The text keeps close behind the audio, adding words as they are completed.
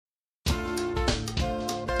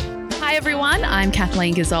everyone, I'm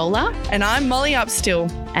Kathleen Gazzola. And I'm Molly Upstill.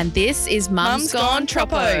 And this is Mum's Gone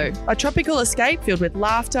Troppo. A tropical escape filled with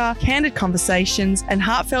laughter, candid conversations and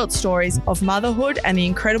heartfelt stories of motherhood and the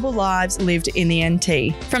incredible lives lived in the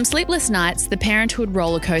NT. From sleepless nights, the parenthood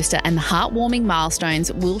roller coaster and the heartwarming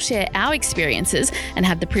milestones, we'll share our experiences and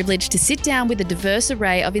have the privilege to sit down with a diverse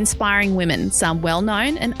array of inspiring women, some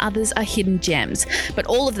well-known and others are hidden gems. But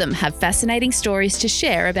all of them have fascinating stories to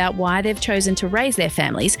share about why they've chosen to raise their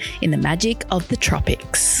families in the magic of the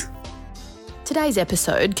tropics. Today's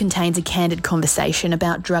episode contains a candid conversation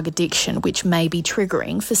about drug addiction, which may be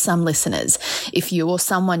triggering for some listeners. If you or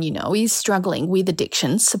someone you know is struggling with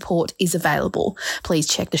addiction, support is available. Please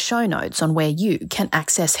check the show notes on where you can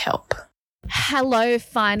access help. Hello,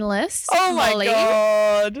 finalists. Oh my Molly.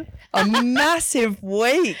 God. A massive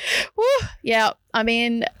week. Woo. Yeah, I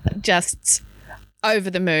mean, just over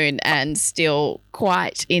the moon and still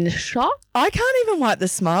quite in shock. I can't even wipe the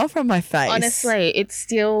smile from my face. Honestly, it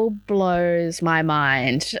still blows my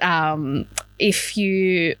mind. If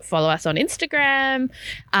you follow us on Instagram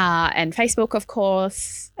and Facebook, of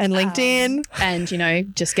course. And LinkedIn.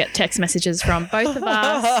 And, just get text messages from both of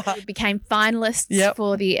us. We became finalists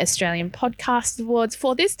for the Australian Podcast Awards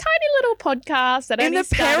for this tiny little podcast that in only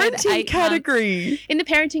the parenting category. In the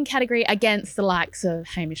parenting category against the likes of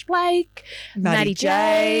Hamish Blake, Maddie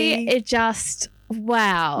J. It just...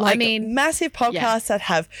 Wow. I mean, massive podcasts that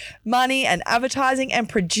have money and advertising and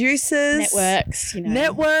producers.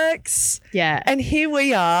 Networks. Yeah. And here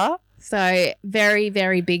we are. So very,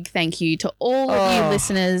 very big thank you to all of you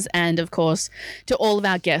listeners and, of course, to all of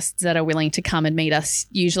our guests that are willing to come and meet us,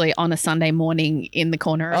 usually on a Sunday morning in the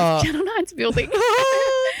corner of Channel 9's building.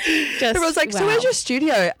 Everyone's like, so where's your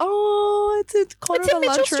studio? Oh, it's a corner of a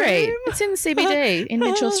Mitchell lunchroom. Street. It's in the CBD in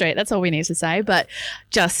Mitchell Street. That's all we need to say. But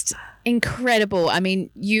just incredible. I mean,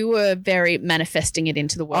 you were very manifesting it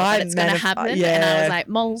into the world that it's going to happen. Yeah. And I was like,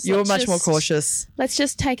 Mols, you were much more cautious. Let's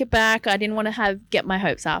just take it back. I didn't want to get my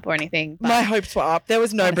hopes up or anything. But my hopes were up. There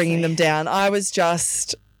was no bringing them down. I was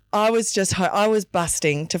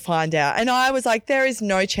busting to find out. And I was like, there is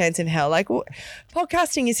no chance in hell. Like,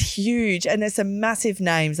 podcasting is huge and there's some massive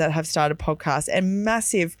names that have started podcasts and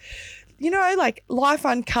massive, like Life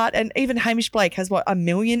Uncut, and even Hamish Blake has 1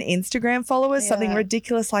 million Instagram followers, something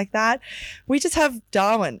ridiculous like that. We just have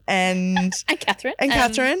Darwin and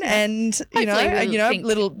Catherine and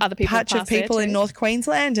little other people patch of people in North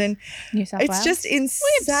Queensland and New South Wales. It's just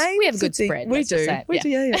insane. We have a good spread. We do.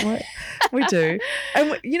 We do.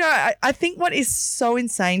 And I think what is so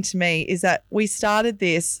insane to me is that we started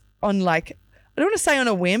this on I don't want to say on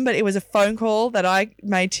a whim, but it was a phone call that I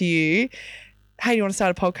made to you. Hey, do you want to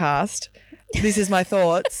start a podcast? This is my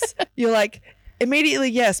thoughts. You're like, immediately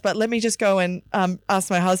yes, but let me just go and ask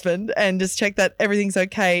my husband and just check that everything's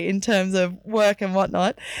okay in terms of work and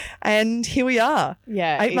whatnot. And here we are.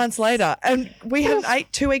 Yeah. 8 months later. And we had an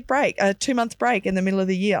 2-week break, a 2-month break in the middle of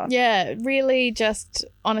the year. Yeah, really just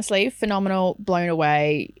honestly phenomenal, blown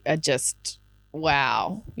away, just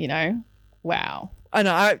wow, wow. I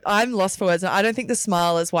know. I'm lost for words. I don't think the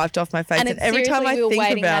smile has wiped off my face. And every time I think about it. We were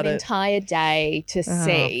waiting that entire day to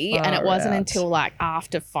see, and it wasn't until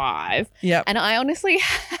after 5. Yep. And I honestly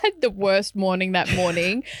had the worst morning that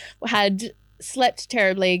morning. Had slept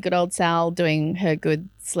terribly. Good old Sal doing her good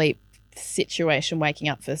sleep situation, waking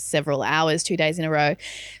up for several hours, 2 days in a row,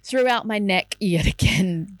 threw out my neck yet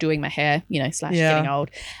again, doing my hair, / getting old,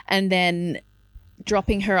 and then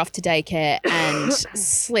dropping her off to daycare and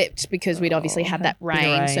slipped because we'd obviously had that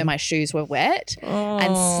rain, so my shoes were wet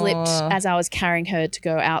and slipped as I was carrying her to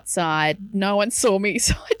go outside. No one saw me,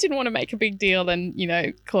 so I didn't want to make a big deal and,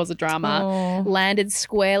 cause a drama. Landed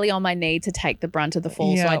squarely on my knee to take the brunt of the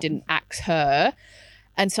fall, so I didn't axe her.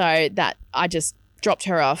 And so that I just dropped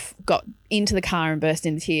her off, got into the car and burst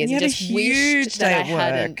into tears and just wished that I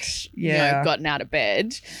hadn't gotten out of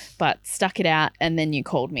bed, but stuck it out. And then you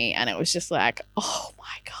called me and it was just like, oh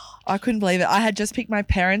my God. I couldn't believe it. I had just picked my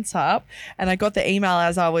parents up and I got the email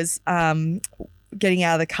as I was getting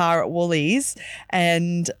out of the car at Woolies,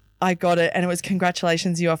 and I got it and it was,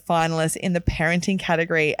 congratulations, you're a finalist in the parenting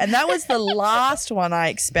category. And that was the last one I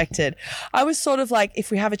expected. I was sort of like,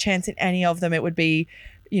 if we have a chance in any of them, it would be,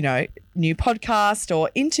 new podcast or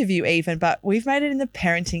interview even, but we've made it in the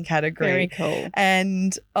parenting category. Very cool.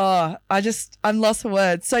 And I'm lost for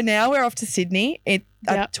words. So now we're off to Sydney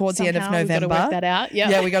towards the end of November. We've got to work that out.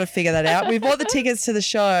 Yep. Yeah, we got to figure that out. We bought the tickets to the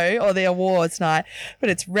show or the awards night, but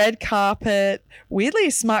it's red carpet, weirdly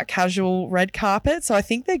a smart casual red carpet. So I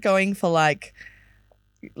think they're going for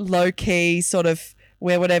low key sort of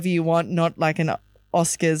wear whatever you want, not like an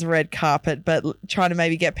Oscars red carpet, but trying to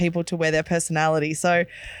maybe get people to wear their personality. So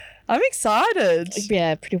I'm excited.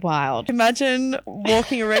 Yeah, pretty wild. Imagine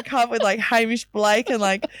walking a red carpet with like Hamish Blake and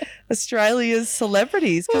like Australia's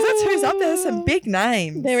celebrities, because that's who's up there. There's some big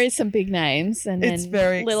names. There is some big names, and It's then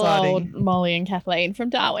very little exciting. old Molly and Kathleen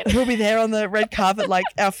from Darwin. We'll be there on the red carpet like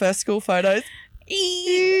our first school photos.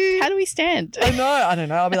 How do we stand? I don't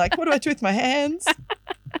know. I'll be like, what do I do with my hands?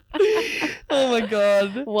 Oh my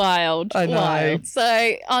God. Wild. I know. Wild.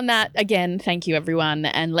 So on that, again, thank you everyone,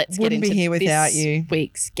 and let's Wouldn't get into be here without this you.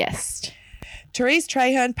 week's guest. Terese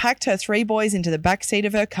Trayhern packed her 3 boys into the back seat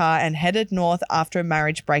of her car and headed north after a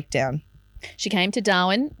marriage breakdown. She came to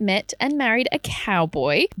Darwin, met and married a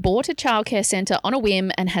cowboy, bought a childcare centre on a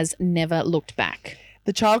whim, and has never looked back.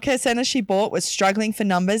 The childcare centre she bought was struggling for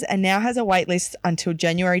numbers and now has a wait list until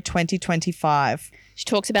January 2025. She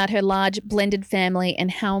talks about her large blended family and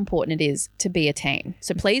how important it is to be a teen.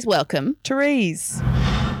 So please welcome Terese.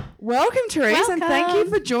 Welcome, Terese, and thank you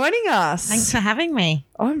for joining us. Thanks for having me.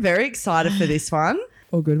 I'm very excited for this one.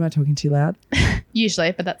 Oh, good. Am I talking too loud?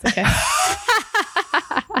 Usually, but that's okay.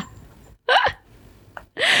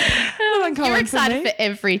 You're excited for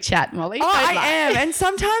every chat, Molly. Oh, I am. And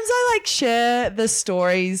sometimes I like share the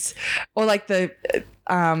stories or like the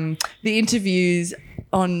interviews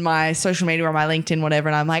on my social media or my LinkedIn, whatever.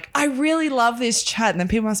 And I'm like, I really love this chat. And then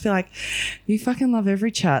people must be like, you fucking love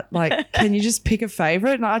every chat. Like, can you just pick a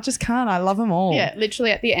favorite? And I just can't. I love them all. Yeah,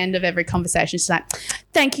 literally at the end of every conversation, she's like,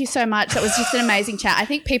 thank you so much. That was just an amazing chat. I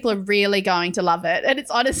think people are really going to love it. And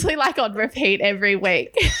it's honestly like on repeat every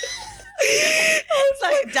week. It's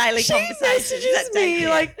like a daily conversation. She messages me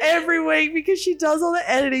like every week because she does all the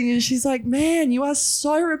editing and she's like, man, you are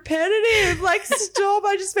so repetitive. Like, stop.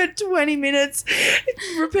 I just spent 20 minutes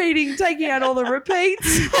repeating, taking out all the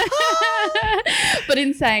repeats. But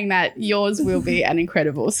in saying that, yours will be an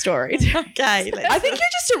incredible story. Okay. I think you're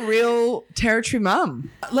just a real territory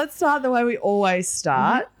mum. Let's start the way we always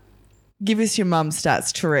start. Give us your mum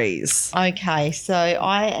stats, Terese. Okay. So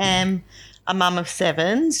I am a mum of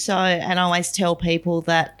 7. And I always tell people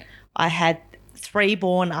that I had 3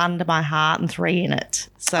 born under my heart and 3 in it.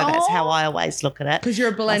 So that's how I always look at it. Because you're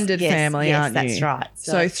a blended family, aren't you? Yes, that's right.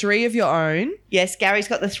 So 3 of your own. Yes, Gary's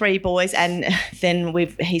got the 3 boys, and then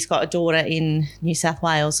he's got a daughter in New South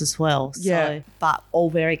Wales as well. Yeah. So, but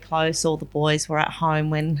all very close. All the boys were at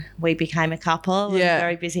home when we became a couple. Yeah. A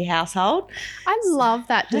very busy household. I love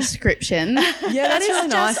that description. Yeah, that's really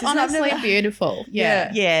nice. Just honestly beautiful.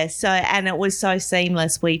 Yeah. Yeah. So, and it was so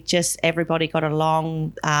seamless. Everybody got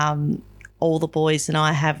along. All the boys and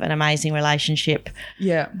I have an amazing relationship.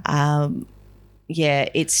 Yeah.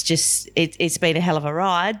 It's just it's been a hell of a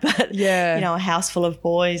ride, but a house full of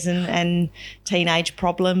boys and teenage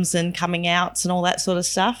problems and coming outs and all that sort of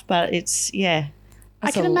stuff. But I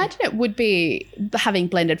can imagine it would be having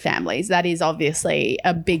blended families. That is obviously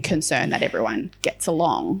a big concern that everyone gets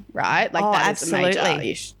along, right? Like that absolutely. is a major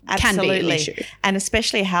issue. Absolutely. Can be an issue. And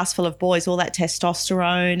especially a house full of boys, all that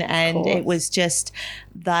testosterone, and it was just,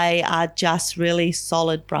 they are just really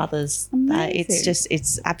solid brothers.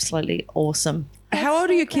 It's absolutely awesome. How old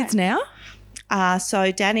are your kids now?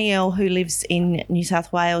 So Danielle, who lives in New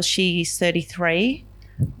South Wales, she's 33.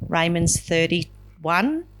 Raymond's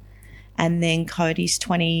 31. And then Cody's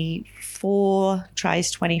 24,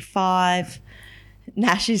 Trey's 25,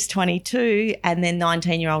 Nash is 22, and then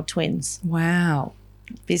 19-year-old twins. Wow.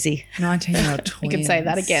 Busy. 19-year-old twins. You can say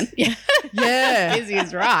that again. Yeah. Yeah. Busy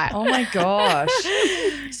is right. Oh my gosh.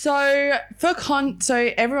 So so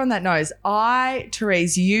everyone that knows,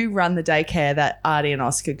 Terese, you run the daycare that Artie and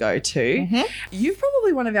Oscar go to. Mm-hmm. You're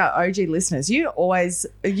probably one of our OG listeners. You always,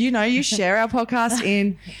 you share our podcast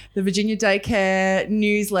in the Virginia Daycare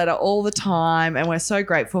newsletter all the time, and we're so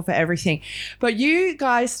grateful for everything. But you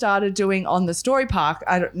guys started doing on the Story Park.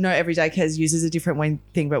 I don't know, every daycare uses a different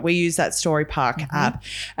thing, but we use that Story Park app.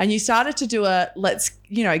 And you started to do let's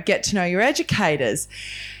get to know your educators.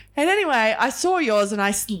 And anyway, I saw yours and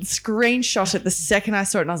I screenshot it the second I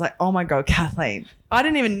saw it, and I was like, oh my God, Kathleen, I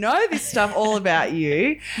didn't even know this stuff all about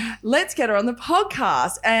you. Let's get her on the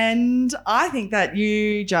podcast. And I think that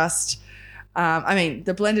you just,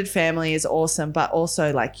 the blended family is awesome, but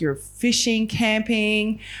also like you're fishing,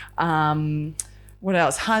 camping, what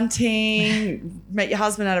else? Hunting, met your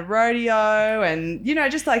husband at a rodeo, and,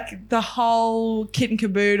 just like the whole kit and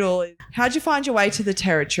caboodle. How'd you find your way to the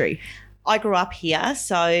territory? I grew up here,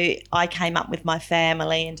 so I came up with my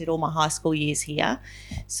family and did all my high school years here.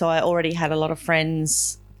 So I already had a lot of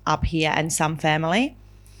friends up here and some family.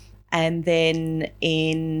 And then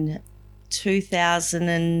in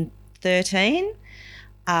 2013,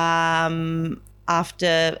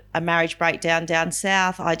 after a marriage breakdown down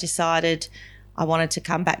south, I decided I wanted to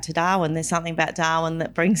come back to Darwin. There's something about Darwin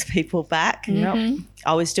that brings people back. Yep.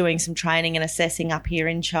 I was doing some training and assessing up here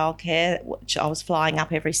in childcare, which I was flying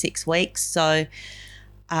up every 6 weeks. So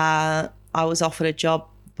I was offered a job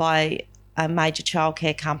by a major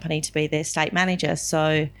childcare company to be their state manager.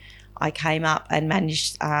 So I came up and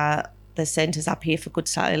managed the centres up here for Good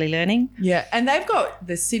Start Early Learning. Yeah, and they've got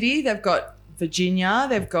the city, they've got Virginia,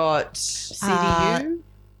 they've got CDU.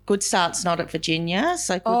 Good Start's not at Virginia,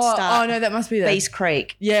 so Good Oh, Start. oh no, that must be there. Bees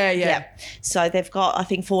Creek. Yeah. So they've got, I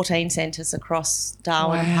think, 14 centres across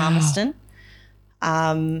Darwin and Wow. Palmerston.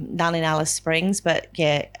 None in Alice Springs, but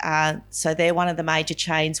so they're one of the major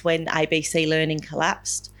chains. When ABC Learning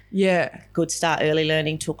collapsed, Yeah. Good Start Early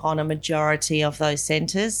Learning took on a majority of those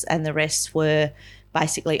centres, and the rest were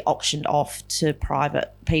basically auctioned off to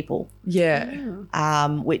private people, Yeah.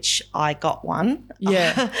 which I got one.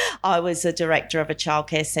 Yeah. I was a director of a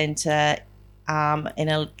childcare centre in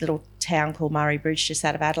a little town called Murray Bridge just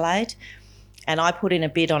out of Adelaide, and I put in a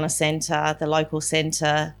bid on a centre, the local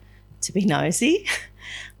centre, to be nosy.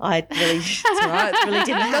 I really, Right. really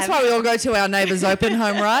didn't have. That's why we all go to our neighbour's open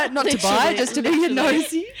home, right? Not to buy, just to be a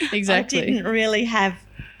nosy. Exactly. I didn't really have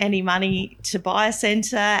any money to buy a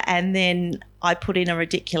centre, and then I put in a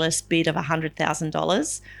ridiculous bid of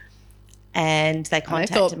 $100,000, and they I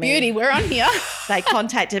contacted thought, me. beauty, we're on here. They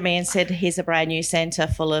contacted me and said, here's a brand new centre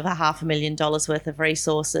full of $500,000 worth of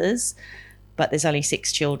resources, but there's only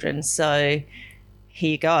 6 children, so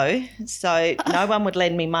here you go. So no one would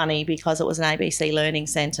lend me money because it was an ABC Learning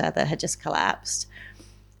Centre that had just collapsed.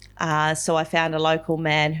 So I found a local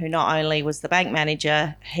man who not only was the bank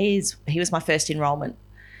manager, he was my first enrolment.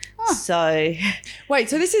 So Wait,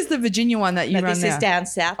 so this is the Virginia one that you run this now? is down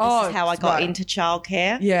south. Oh, This is how I got right. into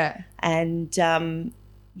childcare. Yeah. And,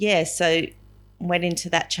 so went into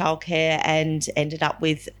that childcare and ended up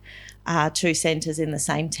with 2 centres in the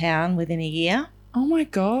same town within a year. Oh my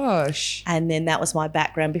gosh. And then that was my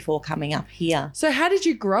background before coming up here. So how did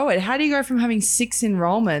you grow it? How do you go from having 6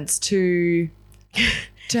 enrollments to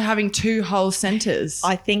having 2 whole centres?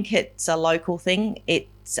 I think it's a local thing. It's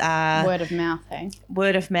Word of mouth, eh?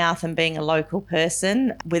 word of mouth and being a local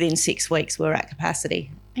person. Within 6 weeks, we're at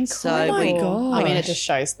capacity. So Oh my we, God. I mean, it just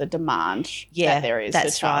shows the demand yeah, that there is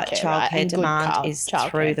that's for right. childcare, right? Childcare And good demand is childcare.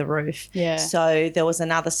 through the roof. Yeah. So there was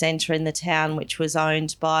another centre in the town which was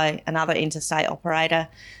owned by another interstate operator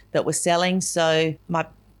that was selling. So my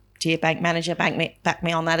dear bank manager backed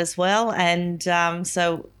me on that as well, and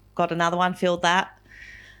so got another one, filled that,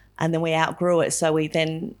 and then we outgrew it. So we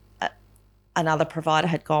then another provider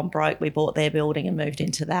had gone broke. We bought their building and moved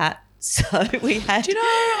into that. So we had. Do you know,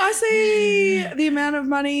 I see the amount of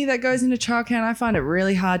money that goes into childcare and I find it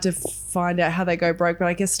really hard to find out how they go broke, but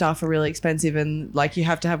I guess staff are really expensive and like you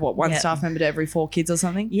have to have one Yeah. staff member to every 4 kids or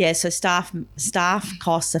something? Yeah, so staff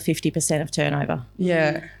costs are 50% of turnover.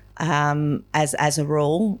 Yeah. As a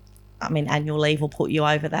rule. I mean, annual leave will put you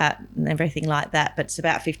over that and everything like that, but it's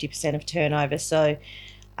about 50% of turnover. So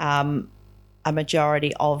a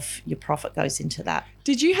majority of your profit goes into that.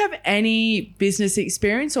 Did you have any business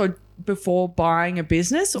experience or before buying a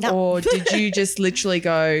business No. or did you just literally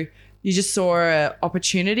go, you just saw an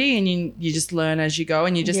opportunity and you just learn as you go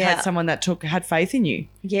and you just Yeah. had someone that had faith in you?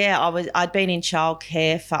 Yeah, I'd been in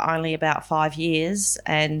childcare for only about 5 years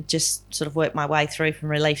and just sort of worked my way through from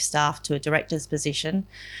relief staff to a director's position,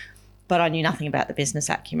 but I knew nothing about the business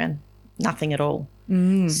acumen, nothing at all.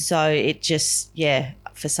 So it just,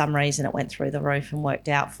 for some reason it went through the roof and worked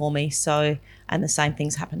out for me. So, and the same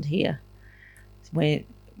things happened here. We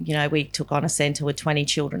took on a centre with 20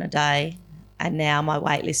 children a day, and now my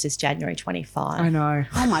wait list is January 25. I know.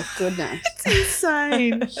 Oh my goodness.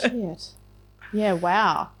 Insane. Shit. Yeah,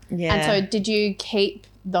 wow. Yeah. And so did you keep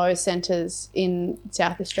those centres in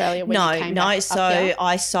South Australia when you came back So up here?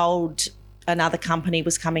 I sold. Another company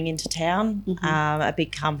was coming into town, a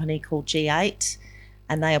big company called G8,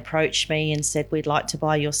 and they approached me and said, we'd like to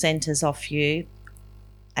buy your centres off you,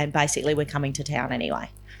 and basically we're coming to town anyway.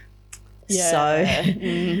 So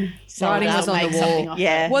Writing was on the wall.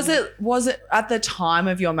 Yeah. Was it at the time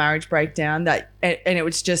of your marriage breakdown and it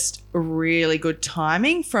was just really good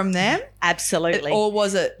timing from them? Absolutely. Or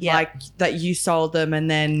was it Yeah. like that you sold them and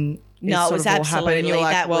then No, it sort was of all happened and you're absolutely-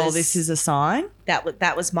 like, that well, was- this is a sign?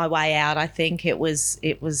 that was my way out. I think it was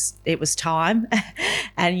time,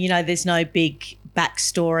 and there's no big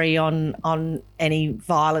backstory on any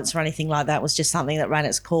violence or anything like that. It was just something that ran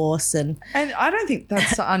its course, and And I don't think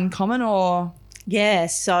that's uncommon or... yeah,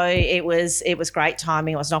 so it was great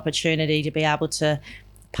timing. It was an opportunity to be able to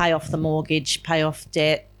pay off the mortgage, pay off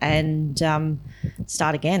debt, and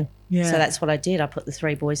start again. Yeah. So that's what I did. I put the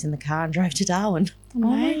 3 boys in the car and drove to Darwin. Oh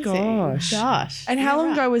my Amazing. gosh. Gosh. And how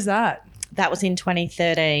long ago was that? That was in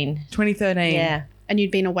 2013. 2013. Yeah. And you'd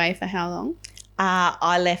been away for how long?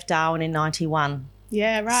 I left Darwin in 91.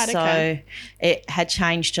 Yeah, right. So okay. it had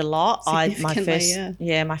changed a lot.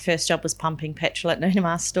 Significantly, My first job was pumping petrol at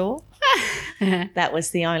Noonamar store. That was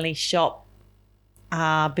the only shop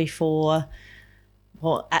before.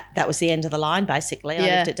 Well, that was the end of the line, basically. I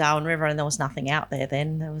lived at Darwin River and there was nothing out there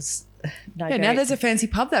then. There was no. Yeah, now there's a fancy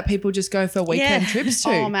pub that people just go for weekend trips to.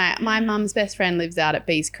 Oh, mate. My mum's best friend lives out at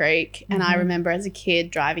Bees Creek, and I remember as a kid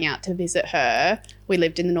driving out to visit her. We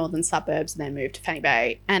lived in the northern suburbs and then moved to Fanny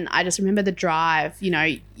Bay. And I just remember the drive. You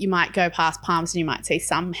know, you might go past Palmerston, you might see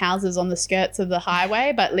some houses on the skirts of the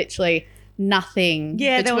highway, but literally nothing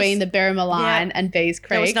between the Berrima line and Bees Creek.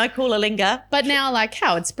 There was no Coolalingga. But now, like,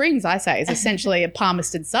 Howard Springs, I say, is essentially a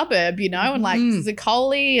Palmerston suburb, you know, and like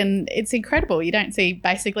Zicoli, and it's incredible. You don't see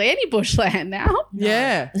basically any bushland now.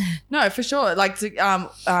 Yeah. No, for sure. Like,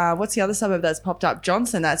 what's the other suburb that's popped up?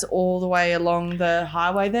 Johnson. That's all the way along the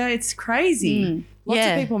highway there. It's crazy. Lots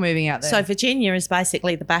of people moving out there. So Virginia is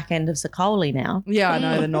basically the back end of Zicoli now. Yeah, I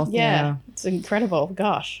know, the north. Yeah, it's incredible.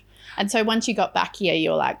 Gosh. And so once you got back here,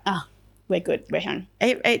 you were like, we're good. We're home.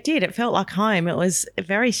 It did. It felt like home. It was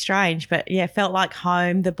very strange, but yeah, it felt like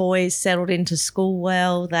home. The boys settled into school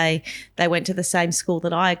well. They went to the same school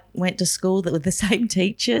that I went to school, with the same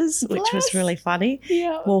teachers, which was really funny.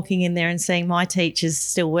 Yeah. Walking in there and seeing my teachers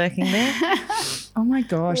still working there. Oh my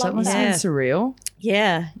gosh, that must have been surreal.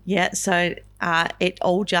 Yeah. So it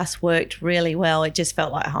all just worked really well. It just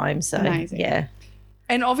felt like home. So amazing. Yeah.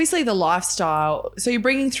 And obviously the lifestyle. So you're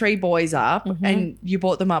bringing 3 boys up and you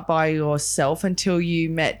brought them up by yourself until you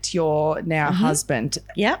met your now husband.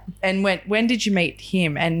 Yep. And when did you meet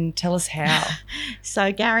him, and tell us how?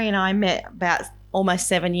 So Gary and I met about almost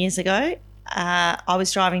 7 years ago. I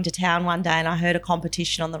was driving to town one day and I heard a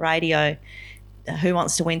competition on the radio, who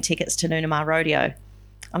wants to win tickets to Noonamar Rodeo.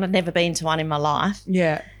 And I'd never been to one in my life.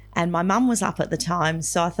 Yeah. And my mum was up at the time,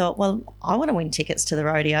 so I thought, well, I want to win tickets to the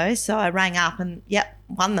rodeo. So I rang up and,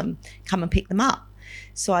 won them, come and pick them up.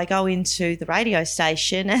 So I go into the radio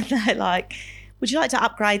station and they're like, would you like to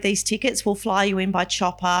upgrade these tickets? We'll fly you in by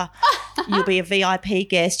chopper. You'll be a VIP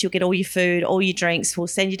guest. You'll get all your food, all your drinks. We'll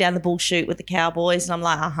send you down the bull chute with the cowboys. And I'm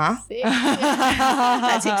like,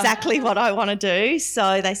 that's exactly what I want to do.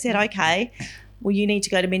 So they said, okay. Well, you need to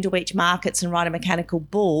go to Mindle Beach Markets and ride a mechanical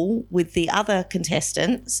bull with the other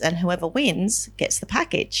contestants, and whoever wins gets the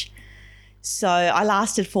package. So I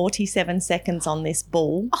lasted 47 seconds on this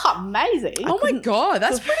bull. Oh, amazing. Oh, my God,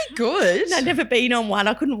 that's pretty good. I'd never been on one.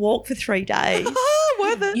 I couldn't walk for 3 days.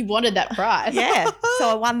 Worth it. You wanted that prize. Yeah. So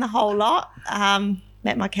I won the whole lot,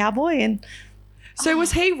 met my cowboy, and So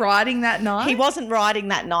was he riding that night? he wasn't riding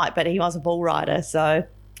that night, but he was a bull rider, so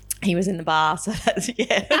he was in the bar. So that's,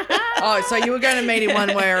 Oh, so you were going to meet him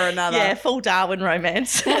one way or another. Yeah, full Darwin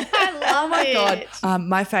romance. I love Oh my God.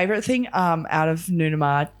 My favourite thing out of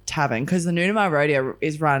Noonamar Tavern, because the Noonamar Rodeo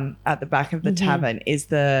is run at the back of the tavern, is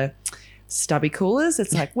the stubby coolers.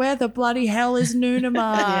 It's like, where the bloody hell is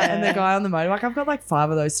Noonamar? And the guy on the motorbike. I've got like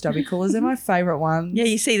 5 of those stubby coolers. They're my favourite ones. Yeah,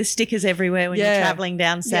 you see the stickers everywhere when you're travelling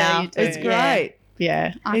down south. you do. It's great.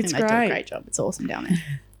 Yeah, I It's think they do a great. great job. It's awesome down there.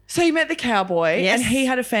 So you met the cowboy, Yes. and he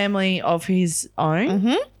had a family of his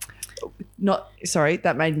own. Sorry,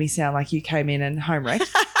 that made me sound like you came in and home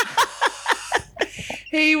wrecked.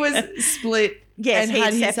 He was split. Yes, and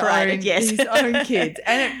he had separated, his own kids.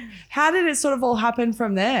 And how did it sort of all happen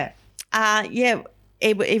from there?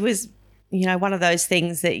 It was, one of those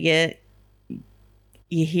things that you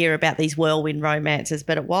hear about, these whirlwind romances,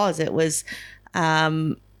 but it was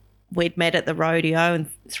we'd met at the rodeo, and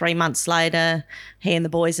 3 months later he and the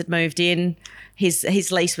boys had moved in.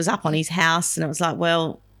 His lease was up on his house, and it was like,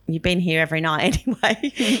 well, you've been here every night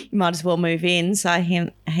anyway. You might as well move in. So he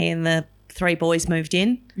and the 3 boys moved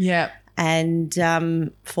in. Yeah. And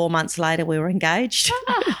 4 months later we were engaged.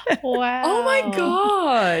 Wow. Oh my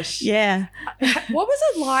gosh. Yeah. What was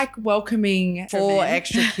it like welcoming 4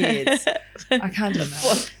 extra kids? I can't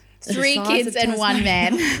imagine. 3 kids and 1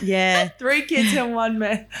 man. Yeah. 3 kids and 1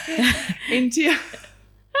 man into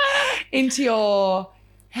your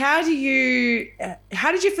how did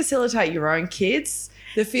you facilitate your own kids,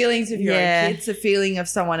 the feelings of your own kids, the feeling of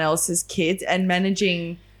someone else's kids, and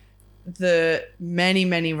managing the many,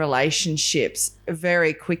 many relationships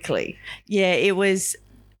very quickly? Yeah, it was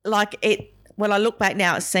like when I look back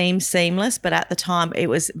now, it seems seamless, but at the time it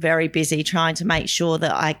was very busy trying to make sure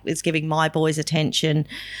that I was giving my boys attention,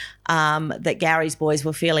 that Gary's boys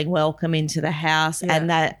were feeling welcome into the house, and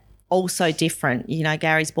that also different.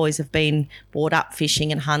 Gary's boys have been brought up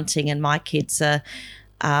fishing and hunting, and my kids are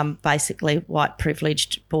basically white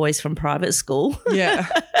privileged boys from private school. Yeah.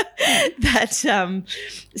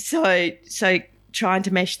 So trying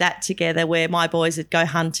to mesh that together where my boys would go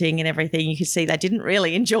hunting and everything, you could see they didn't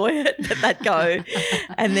really enjoy it, but they'd go.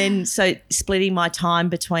 And then so splitting my time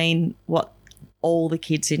between what all the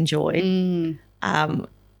kids enjoyed,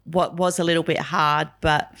 what was a little bit hard,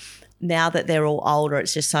 but now that they're all older,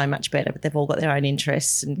 it's just so much better. But they've all got their own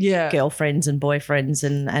interests and girlfriends and boyfriends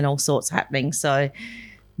and all sorts happening. So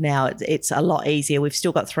now it's a lot easier. We've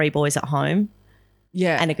still got 3 boys at home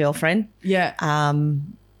and a girlfriend.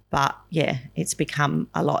 But, yeah, it's become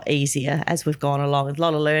a lot easier as we've gone along. A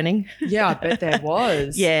lot of learning. Yeah, I bet there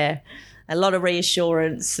was. A lot of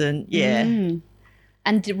reassurance and,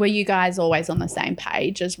 And were you guys always on the same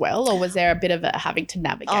page as well, or was there a bit of a having to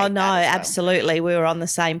navigate? Oh, no, that as well? absolutely. We were on the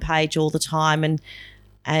same page all the time,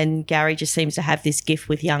 and Gary just seems to have this gift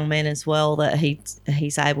with young men as well, that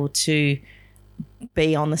he's able to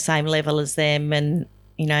be on the same level as them. And,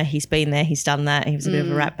 you know, he's been there, he's done that. He was a bit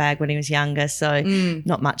of a rat bag when he was younger, so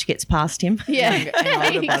not much gets past him. Yeah,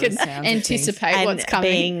 Younger you by the can sounds of anticipate And what's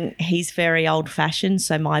coming. he's very old-fashioned,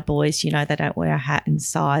 so my boys, you know, they don't wear a hat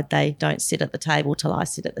inside. They don't sit at the table till I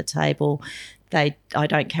sit at the table. I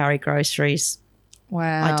don't carry groceries.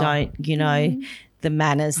 Wow. I don't, you know, the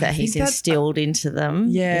manners that he's think instilled into them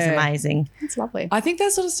is amazing. It's lovely. I think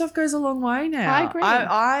that sort of stuff goes a long way now. I agree.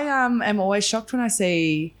 I am always shocked when I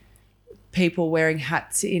see people wearing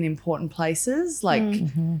hats in important places. Like,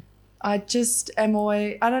 I just am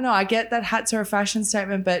always, I don't know, I get that hats are a fashion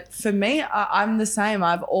statement, but for me, I'm the same.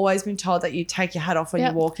 I've always been told that you take your hat off when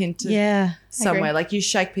you walk into somewhere. Like, you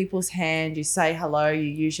shake people's hand, you say hello, you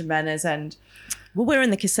use your manners. And well, we were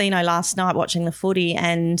in the casino last night watching the footy,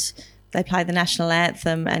 and they played the national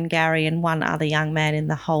anthem, and Gary and one other young man in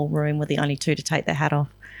the whole room were the only 2 to take their hat off.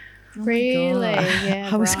 Really?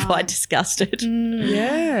 Yeah. I was quite disgusted.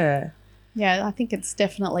 Yeah, I think it's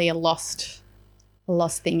definitely a lost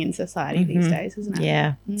thing in society these days, isn't it?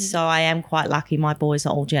 Yeah. So I am quite lucky. My boys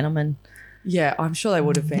are all gentlemen. yeah, I'm sure they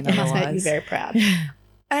would have been It must make you otherwise. very proud.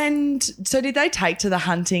 And so did they take to the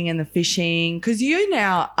hunting and the fishing? Because you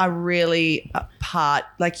now are really a part,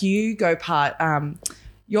 like you go part,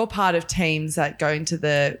 you're part of teams that go into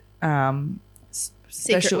the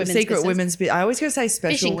secret women's I always go say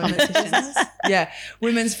special Fishing women's competitions. yeah,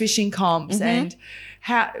 women's fishing comps. And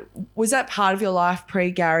how was that part of your life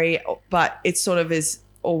pre-Gary, but it sort of is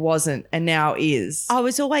or wasn't and now is? I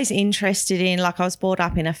was always interested in, like, I was brought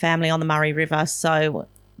up in a family on the Murray River,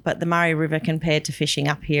 but the Murray River compared to fishing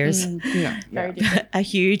up here is Very different. a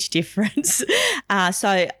huge difference.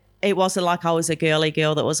 So it wasn't like I was a girly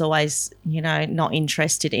girl that was always, you know, not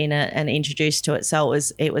interested in it and introduced to it. So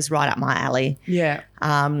it was right up my alley. Yeah.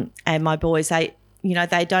 And my boys, they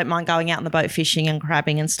don't mind going out on the boat fishing and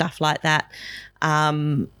crabbing and stuff like that.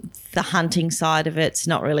 The hunting side of it's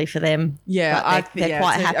not really for them. Yeah, but they're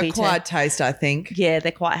quite it's happy acquired taste, I think. Yeah,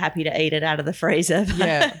 they're quite happy to eat it out of the freezer.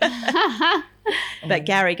 Yeah. But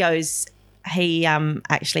Gary goes, he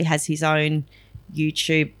actually has his own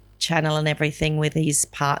YouTube channel and everything with his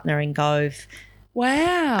partner in Gove.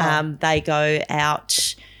 Wow. They go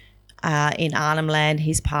out in Arnhem Land.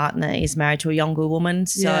 His partner is married to a Yolngu woman,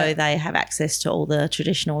 so they have access to all the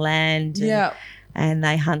traditional land. And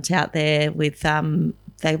they hunt out there with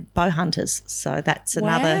they're bow hunters. So that's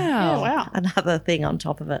another thing on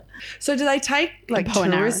top of it. So do they take like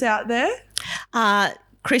tourists out there?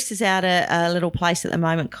 Chris is out at a little place at the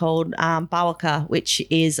moment called Bawaka, which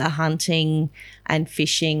is a hunting and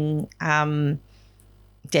fishing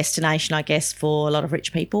destination, I guess, for a lot of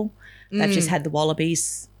rich people. They've just had the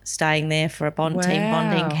wallabies staying there for a team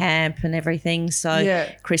bonding camp and everything. So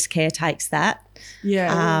Chris caretakes that.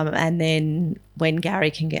 Yeah. And then when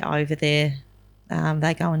Gary can get over there,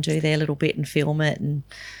 they go and do their little bit and film it. And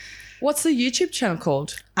What's the YouTube channel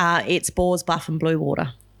called? it's Boars, Buff and Blue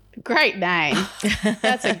Water. Great name.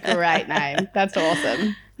 That's a great name. That's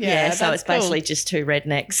awesome. Yeah, so that's it's basically just 2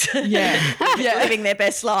 rednecks. Yeah. Living their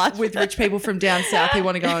best life. With rich people from down south who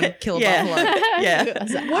want to go and kill a buffalo.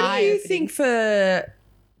 Yeah. What do you think for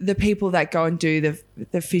the people that go and do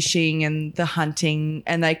the fishing and the hunting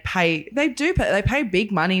and they pay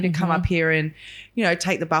big money to come up here and, you know,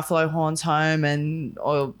 take the buffalo horns home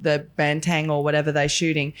or the bantang or whatever they're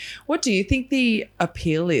shooting. What do you think the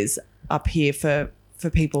appeal is up here for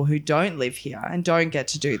people who don't live here and don't get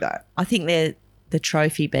to do that? I think they're the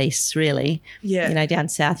trophy beasts, really. Yeah. You know, down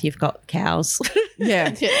south you've got cows.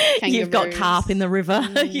 Yeah. You've got carp in the river.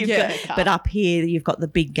 Carp. But up here you've got the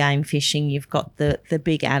big game fishing. You've got the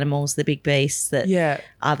big animals, the big beasts that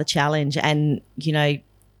are the challenge. And, you know,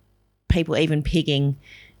 people even pigging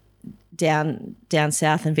down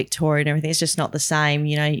south in Victoria and everything, it's just not the same.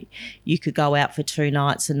 You know, you could go out for 2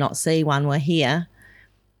 nights and not see one. We're here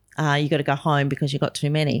you got to go home because you got too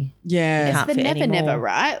many. Yeah. You can't the fit never, any more. never,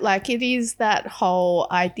 right? Like it is that whole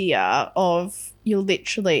idea of you're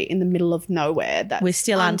literally in the middle of nowhere. That's We're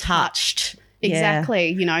still untouched. Exactly.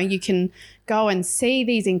 You know, you can go and see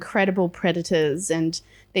these incredible predators and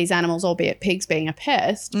these animals, albeit pigs being a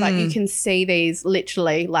pest, but you can see these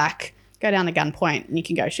literally like go down to gunpoint and you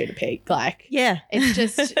can go shoot a pig. Like, Yeah. it's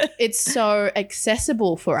just, it's so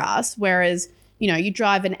accessible for us. Whereas, you know, you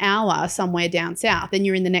drive an hour somewhere down south and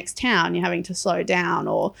you're in the next town, you're having to slow down,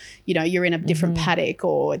 or, you know, you're in a different paddock,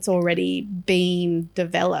 or it's already been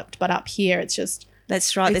developed. But up here, it's just.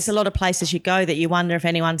 That's right. There's a lot of places you go that you wonder if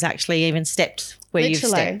anyone's actually even stepped where you've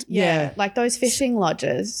stepped. Yeah. Like those fishing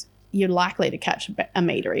lodges, you're likely to catch a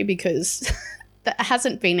meatery because that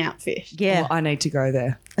hasn't been outfished. Yeah. Well, I need to go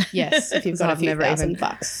there. Yes, if you've got a I've few never thousand even-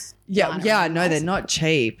 bucks. Yeah, no, they're not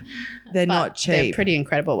cheap. They're But not cheap. They're pretty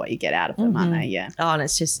incredible what you get out of them, aren't they? Yeah. Oh, and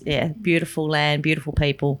it's just, beautiful land, beautiful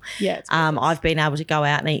people. Yeah. It's I've been able to go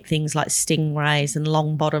out and eat things like stingrays and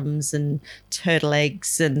long bottoms and turtle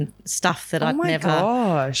eggs and stuff that Oh I'd my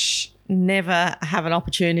gosh. never have an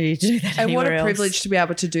opportunity to do that And what anywhere a else. privilege to be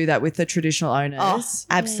able to do that with the traditional owners. Oh,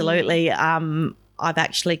 absolutely. I've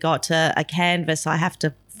actually got a canvas I have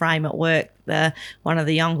to frame at work. One of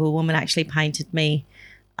the younger women actually painted me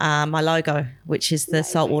my logo, which is the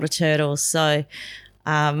saltwater turtles. So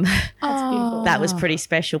That's beautiful. that was pretty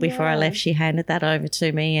special. Before I Yeah. left, she handed that over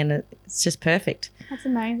to me, and it's just perfect. That's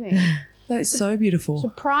amazing. That's so beautiful. So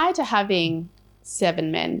prior to having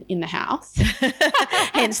 7 men in the house,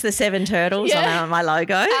 Hence the 7 turtles Yeah. on my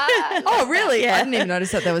logo. Oh, really? I didn't even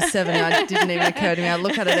notice that there was 7. It didn't even occur to me. I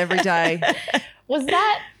look at it every day. was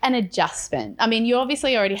that an adjustment? I mean, you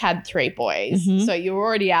obviously already had 3 boys, so you were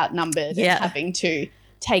already outnumbered Yeah. and having to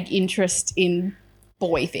take interest in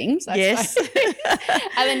boy things. I Yes. suppose.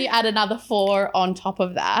 And then you add another 4 on top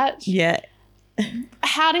of that. Yeah.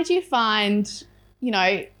 How did you find, you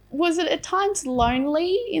know, was it at times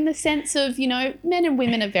lonely in the sense of, you know, men and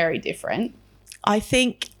women are very different? I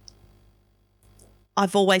think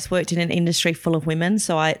I've always worked in an industry full of women,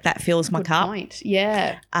 so that fills my Good cup. point.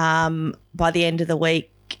 Yeah. By the end of the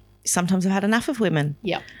week, sometimes I've had enough of women.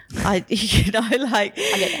 Yep. Like get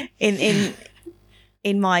that.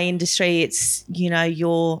 in my industry, it's,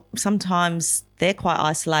 sometimes they're quite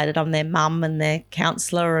isolated. I'm their mum and their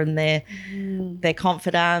counsellor and their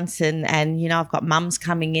confidant, and I've got mums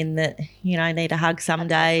coming in that need a hug some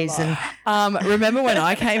days. And Remember when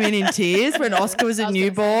I came in tears when Oscar was a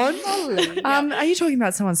newborn? Are you talking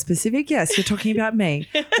about someone specific? Yes, you're talking about me.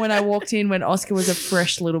 When I walked in when Oscar was a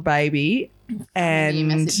fresh little baby, and You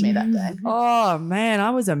messaged me that day. oh man, I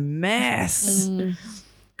was a mess.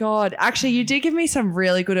 God, actually, you did give me some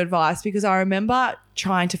really good advice, because I remember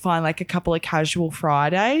trying to find like a couple of casual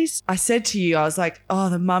Fridays. I said to you, I was like, oh,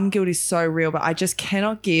 the mum guilt is so real, but I just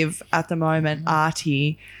cannot give at the moment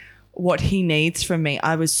Artie what he needs from me.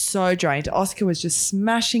 I was so drained. Oscar was just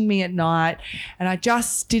smashing me at night, and I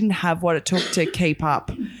just didn't have what it took to keep up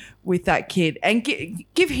with that kid and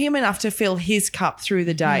give him enough to fill his cup through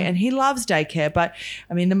the day. And he loves daycare, but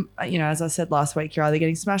I mean, as I said last week, you're either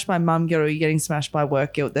getting smashed by mum guilt or you're getting smashed by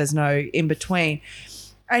work guilt. There's no in between.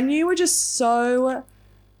 And you were just so, I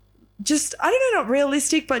don't know, not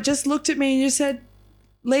realistic, but just looked at me and you said,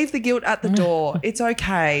 leave the guilt at the door. It's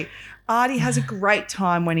okay. Artie has a great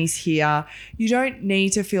time when he's here. You don't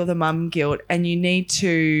need to feel the mum guilt, and you need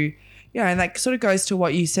to, and that sort of goes to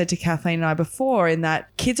what you said to Kathleen and I before, in that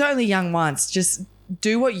kids are only young once. Just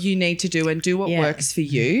do what you need to do and do what works for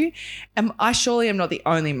you. And I surely am not the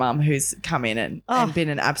only mum who's come in and been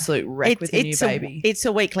an absolute wreck with a new baby. It's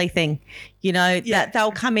a weekly thing, that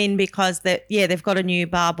they'll come in because they've got a new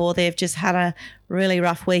bub, or they've just had a really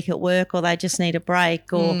rough week at work, or they just need a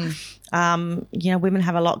break, or women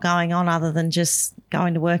have a lot going on other than just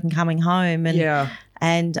going to work and coming home,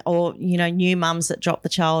 or new mums that drop the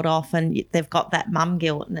child off and they've got that mum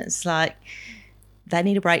guilt, and it's like they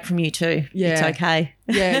need a break from you too. It's okay.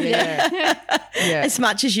 Yeah. As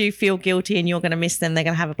much as you feel guilty and you're going to miss them, they're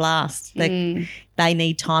going to have a blast. They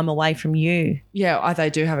need time away from you. Yeah, they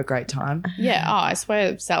do have a great time. Yeah. Oh, I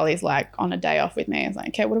swear Sally's like on a day off with me. I was like,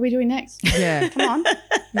 okay, what are we doing next? Yeah. Come on.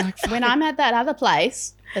 When I'm at that other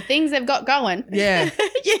place, the things they've got going. Yeah.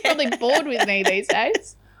 She's probably bored with me these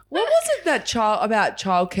days. What was it about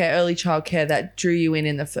childcare, early childcare, that drew you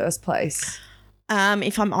in the first place?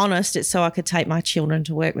 If I'm honest, it's so I could take my children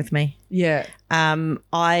to work with me. Yeah.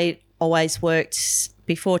 I always worked,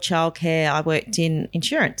 before childcare, I worked in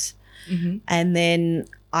insurance. And then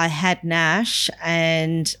I had Nash,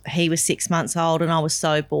 and he was 6 months old, and I was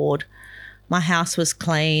so bored. My house was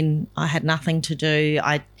clean. I had nothing to do.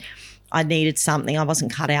 I needed something. I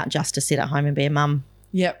wasn't cut out just to sit at home and be a mum.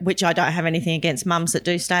 Yep. which I don't have anything against mums that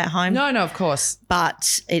do stay at home. No, of course.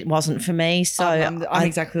 But it wasn't for me. So I'm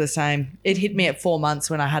exactly the same. It hit me at 4 months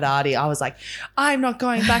when I had Artie. I was like, I'm not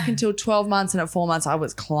going back until 12 months. And at 4 months, I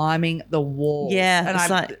was climbing the wall. Yeah,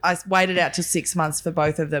 And it's I waited out till 6 months for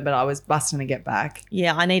both of them, but I was busting to get back.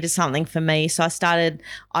 yeah, I needed something for me. So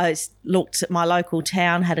I looked at my local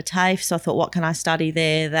town, had a TAFE. So I thought, what can I study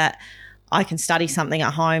there that I can study something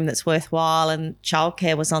at home that's worthwhile, and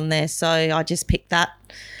childcare was on there. So I just picked that,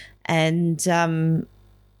 and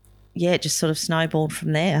it just sort of snowballed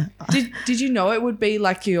from there. Did you know it would be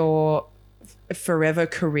like your forever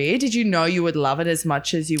career? Did you know you would love it as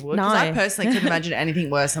much as you would? No. Because I personally couldn't imagine anything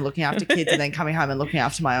worse than looking after kids and then coming home and looking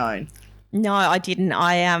after my own. No, I didn't.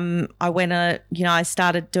 I went I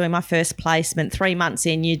started doing my first placement 3 months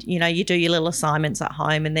in. You do your little assignments at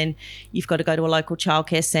home, and then you've got to go to a local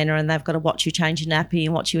childcare centre, and they've got to watch you change your nappy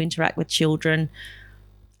and watch you interact with children.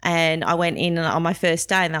 And I went in on my first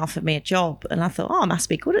day, and they offered me a job, and I thought, I must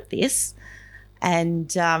be good at this.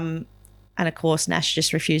 And of course, Nash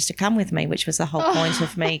just refused to come with me, which was the whole point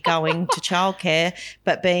of me going to childcare.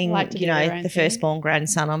 But being, the firstborn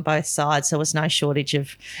grandson on both sides, there was no shortage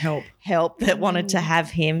of help that wanted to have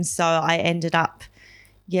him. So I ended up,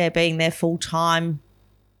 being there full time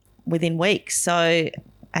within weeks. So,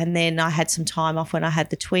 and then I had some time off when I had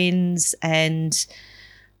the twins, and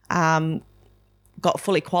got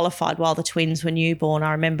fully qualified while the twins were newborn.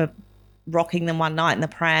 I remember rocking them one night in the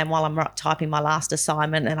pram while I'm typing my last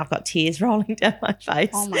assignment, and I've got tears rolling down my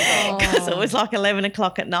face. Oh, my God. Because it was like 11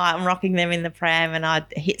 o'clock at night. I'm rocking them in the pram, and I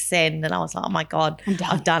hit send, and I was like, oh, my God,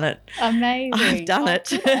 I've done it. Amazing. I've done it.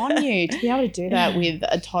 Good on you to be able to do that with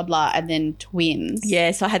a toddler and then twins.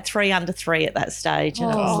 Yeah, so I had 3 under 3 at that stage,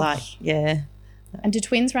 and it was like, yeah. And do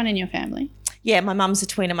twins run in your family? Yeah, my mum's a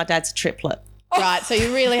twin and my dad's a triplet. Right, so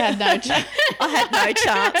you really had no chance. I had no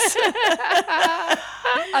chance.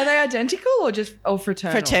 Are they identical or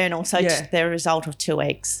fraternal? Fraternal, so they're a result of 2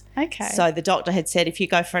 eggs. Okay. So the doctor had said if you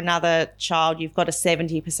go for another child, you've got a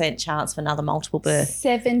 70% chance for another multiple birth.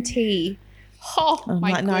 70. Oh, I'm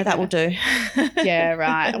my like, no, that will do. Yeah,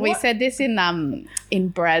 right. We said this in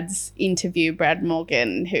Brad's interview, Brad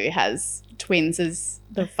Morgan, who has twins as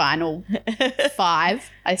the final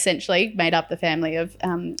 5, essentially made up the family of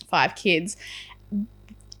 5 kids.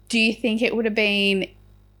 Do you think it would have been,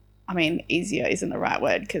 easier isn't the right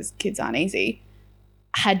word because kids aren't easy,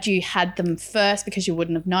 had you had them first because you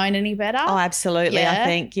wouldn't have known any better? Oh, absolutely. Yeah? I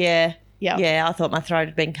think, yeah. Yep. Yeah, I thought my throat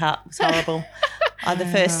had been cut. It was horrible. The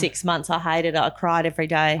first 6 months I hated it. I cried every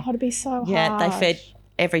day. Oh, it'd be so hard. Yeah, they fed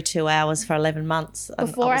every 2 hours for 11 months.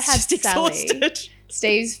 Before I had Sally, exhausted.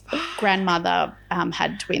 Steve's grandmother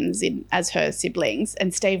had twins as her siblings,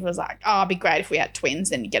 and Steve was like, oh, it'd be great if we had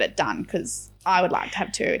twins and you get it done because I would like to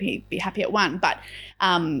have 2 and he'd be happy at 1. But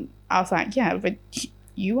I was like, yeah, but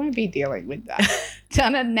you won't be dealing with that.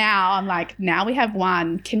 Done it now. I'm like, now we have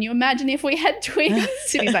 1. Can you imagine if we had twins?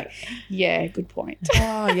 And he's like, yeah, good point.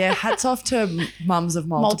 Oh, yeah. Hats off to mums of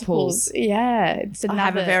multiples. Yeah. It's I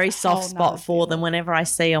have a very soft spot for them. Whenever I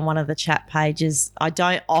see on one of the chat pages, I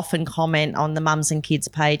don't often comment on the mums and kids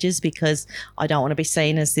pages because I don't want to be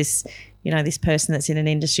seen as this, this person that's in an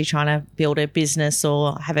industry trying to build a business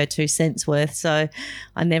or have her 2 cents worth. So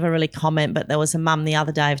I never really comment, but there was a mum the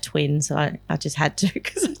other day of twins. I just had to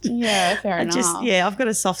because fair enough. I've got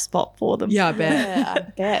a soft spot for them. Yeah, I bet. Yeah, I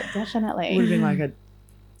bet, definitely. It would have been like a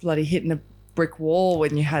bloody hitting a brick wall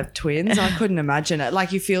when you have twins. I couldn't imagine it.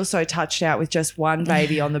 Like you feel so touched out with just one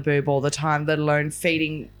baby on the boob all the time, let alone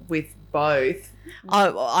feeding with both.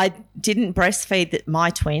 I didn't breastfeed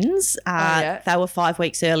my twins. They were 5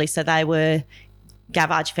 weeks early, so they were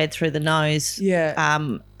gavage fed through the nose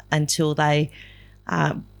until they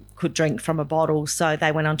could drink from a bottle. So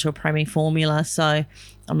they went onto a preemie formula. So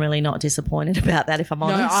I'm really not disappointed about that, if I'm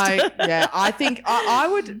honest. I think I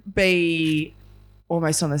would be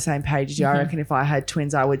almost on the same page as you. I reckon if I had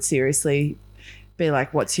twins, I would seriously be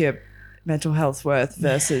like, what's your mental health worth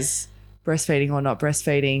versus breastfeeding or not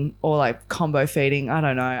breastfeeding or like combo feeding. I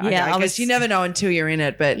don't know. I guess you never know until you're in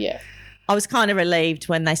it, but yeah. I was kind of relieved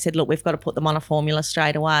when they said, look, we've got to put them on a formula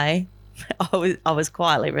straight away. I was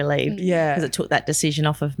quietly relieved. Yeah. Because it took that decision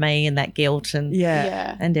off of me and that guilt and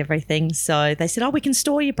and everything. So they said, we can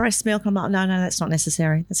store your breast milk. I'm like, no, that's not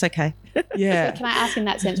necessary. That's okay. Yeah. Can I ask in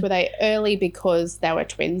that sense, were they early because they were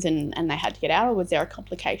twins and they had to get out, or was there a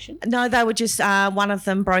complication? No, they were just one of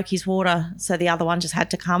them broke his water, so the other one just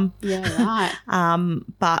had to come. Yeah, right.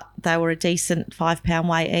 But they were a decent 5 pound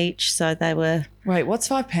weight each, so they were. Wait, what's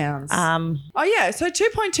 5 pounds? So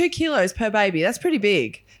 2.2 kilos per baby. That's pretty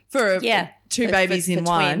big. For 2 babies in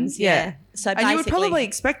one. Twins, yeah. So and you would probably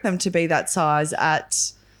expect them to be that size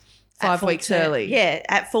at 5 full weeks term. early. Yeah,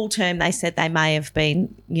 at full term they said they may have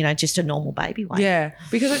been, just a normal baby weight. Yeah,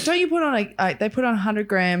 because don't you put on they put on 100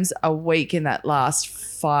 grams a week in that last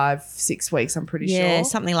 5-6 weeks, I'm pretty Yeah, sure.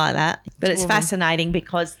 something like that. But it's Woman. fascinating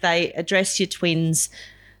because they address your twins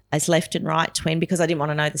as left and right twin, because I didn't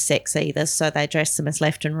want to know the sex either. So they addressed them as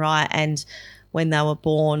left and right. And when they were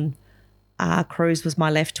born, Cruz was my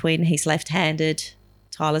left twin. He's left-handed.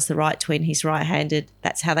 Tyler's the right twin. He's right-handed.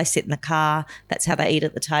 That's how they sit in the car. That's how they eat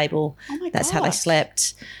at the table. Oh my That's how they gosh.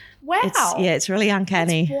 slept. Wow. It's really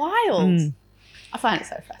uncanny. That's wild. I find it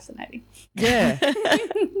so fascinating. Yeah.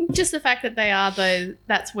 Just the fact that they are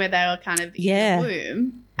that's where they are kind of in the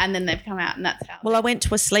womb, and then they've come out and that's how. Well, I went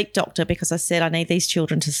to a sleep doctor because I said I need these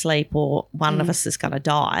children to sleep or one of us is going to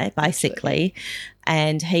die, basically.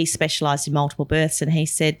 And he specialised in multiple births, and he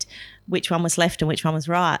said which one was left and which one was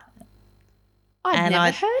right. I've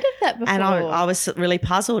never heard of that before. And I was really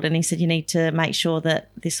puzzled, and he said you need to make sure that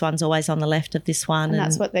this one's always on the left of this one. And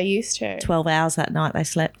that's what they're used to. 12 hours that night they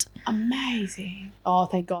slept. Amazing. Oh,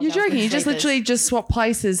 thank God. You're joking. You just literally just swapped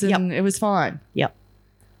places and it was fine. Yep.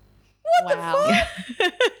 Wow.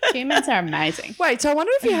 Humans are amazing. Wait, so I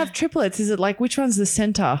wonder if you have triplets. Is it like which one's the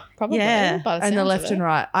centre? Probably. Yeah. by And the sounds left of and it.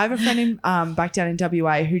 right. I have a friend in back down in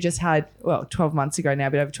WA who just had, 12 months ago now,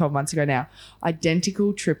 but over 12 months ago now,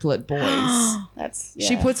 identical triplet boys. That's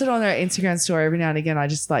She puts it on her Instagram story every now and again. I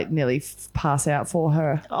just nearly pass out for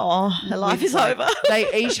her. Oh, her life is over.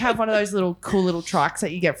 They each have one of those cool little trucks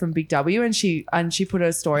that you get from Big W, and she put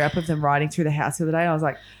a story up of them riding through the house the other day. And I was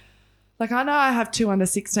like, I know I have 2 under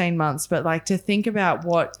 16 months, but to think about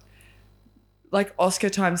what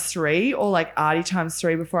Oscar times 3 or Artie times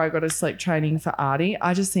 3 before I got to sleep training for Artie,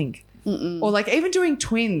 I just think, or even doing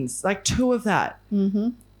twins, 2 of that. Mm-hmm.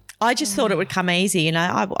 I just thought it would come easy.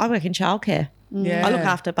 I work in childcare. Yeah. I look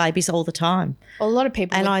after babies all the time. A lot of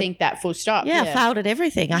people would think that full stop. Yeah, I failed at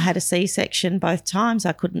everything. I had a C-section both times.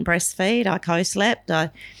 I couldn't breastfeed. I co-slept.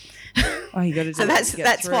 Oh, you got to do So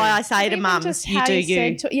that's why I say to mums, you do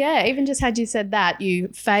you. Even just had you said that, you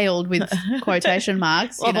failed with quotation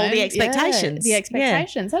marks. Of all the expectations. The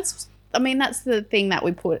expectations. That's the thing that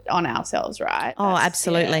we put on ourselves, right? Oh, That's,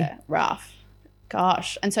 absolutely. Rough.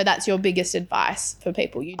 Gosh. And so that's your biggest advice for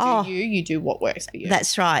people. You do you do what works for you.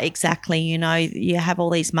 That's right, exactly. You have all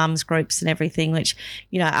these mums groups and everything, which,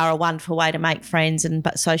 are a wonderful way to make friends and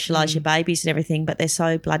socialise your babies and everything, but they're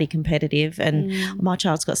so bloody competitive. And my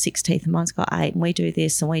child's got 6 teeth and mine's got 8, and we do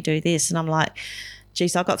this and we do this. And I'm like,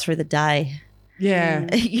 geez, I got through the day.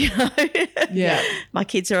 Yeah. Yeah. My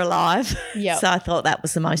kids are alive. Yep. So I thought that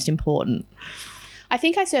was the most important. I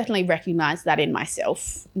think I certainly recognise that in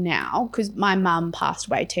myself now, because my mum passed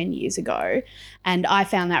away 10 years ago, and I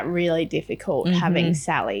found that really difficult having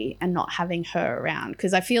Sally and not having her around,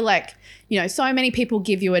 because I feel like, so many people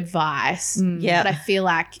give you advice, but I feel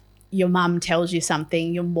like your mum tells you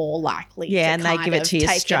something, you're more likely to and they give it to you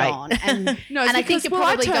take straight. it on. And, No, and I think you're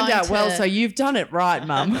probably I turned going out to, well, so you've done it right,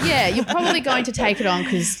 Mum. yeah, you're probably going to take it on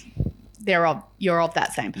because you're of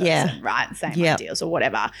that same person, right? Same ideals or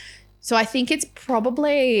whatever. So I think it's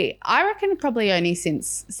probably only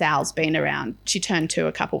since Sal's been around, she turned 2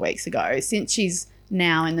 a couple of weeks ago, since she's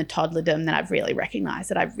now in the toddlerdom, that I've really recognised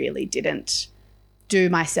that I really didn't do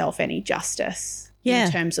myself any justice in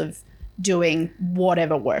terms of doing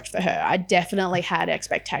whatever worked for her. I definitely had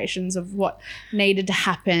expectations of what needed to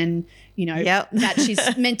happen, that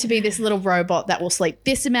she's meant to be this little robot that will sleep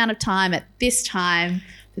this amount of time at this time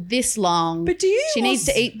for this long. But she needs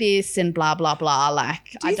to eat this and blah, blah, blah.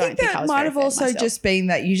 Do you think that might have also just been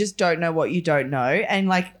that you just don't know what you don't know, and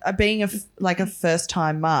being a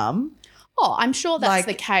first-time mum? Oh, I'm sure that's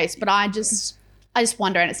the case, but I just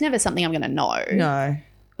wonder, and it's never something I'm going to know. No.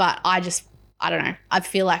 But I don't know. I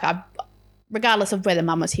feel like regardless of whether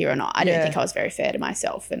mum was here or not, I don't think I was very fair to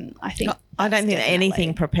myself, and I think I don't think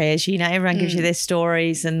anything prepares you. Everyone gives you their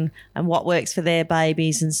stories and what works for their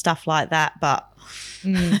babies and stuff like that, but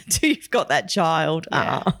until you've got that child.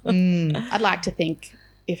 Yeah. I'd like to think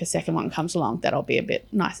if a second one comes along that I'll be a bit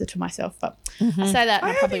nicer to myself, but I say that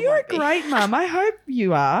and I probably you're won't a great mum. I hope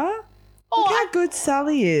you are. Look how good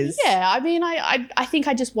Sally is. Yeah, I think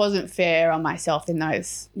I just wasn't fair on myself in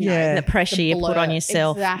those, the pressure you put on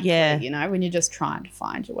yourself. Exactly, Yeah. When you're just trying to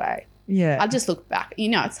find your way. Yeah. I just look back.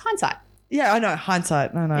 It's hindsight. Yeah, I know.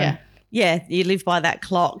 Hindsight. I know. Yeah. Yeah, you live by that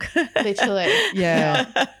clock. Literally. Yeah.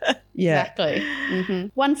 Yeah.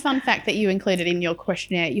 Exactly. One fun fact that you included in your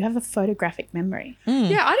questionnaire, you have a photographic memory.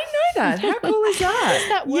 Yeah, I didn't know that. How cool is that? How does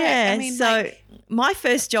that work? Yeah, my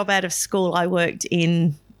first job out of school, I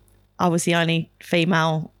was the only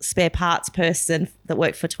female spare parts person that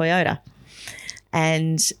worked for Toyota.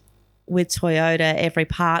 And with Toyota, every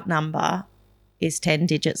part number is 10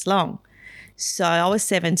 digits long. So I was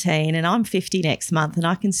 17 and I'm 50 next month, and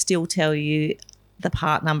I can still tell you the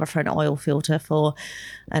part number for an oil filter for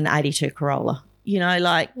an 82 Corolla. You know,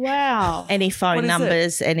 like Wow. any phone What is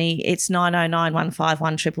numbers, it's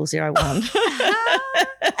 909-151-0001.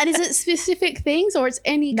 And is it specific things or it's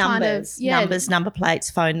any kind of numbers, number plates,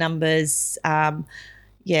 phone numbers,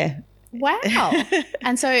 yeah. Wow.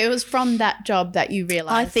 And so it was from that job that you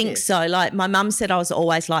realised. I think so. Like my mum said, I was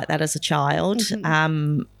always like that as a child.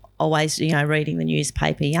 Always, reading the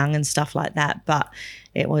newspaper young and stuff like that. But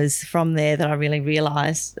it was from there that I really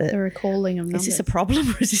realised that the recalling of numbers. Is this a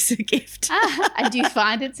problem or is this a gift? And do you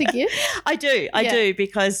find it's a gift? I do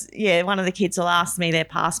because, one of the kids will ask me their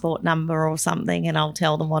passport number or something and I'll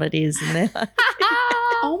tell them what it is. And they're like,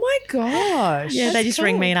 Oh, my gosh. yeah, they just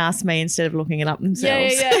ring me and ask me instead of looking it up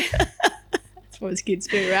themselves. Yeah. That's what kids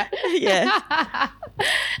do, right? Yeah.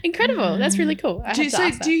 Incredible. That's really cool.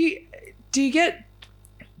 Do you get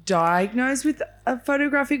diagnosed with a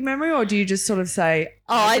photographic memory, or do you just sort of say,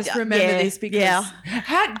 I just remember this because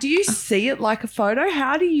how do you see it like a photo?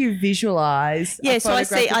 How do you visualize so I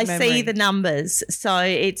see the numbers, so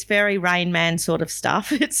it's very Rain Man sort of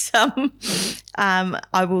stuff. It's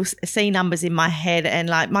I will see numbers in my head, and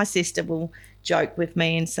like my sister will joke with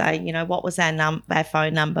me and say, what was our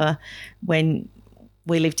phone number when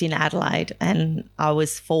we lived in Adelaide, and I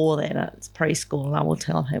was 4 then. It's preschool, and I will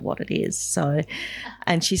tell her what it is. So,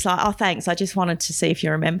 and she's like, "Oh, thanks. I just wanted to see if you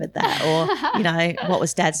remembered that, or what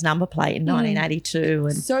was Dad's number plate in 1982."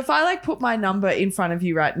 And so, if I put my number in front of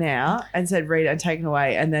you right now and said read it and take it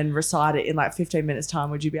away, and then recite it in 15 minutes time,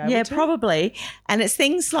 would you be able to? Yeah, probably. And it's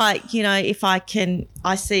things like if I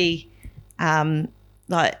see.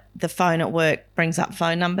 Like the phone at work brings up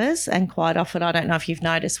phone numbers, and quite often, I don't know if you've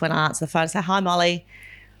noticed, when I answer the phone, I say, "Hi, Molly,"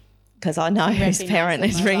 because I know whose parent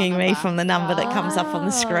is ringing me from the number that comes up on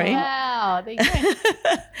the screen. Wow, there you go.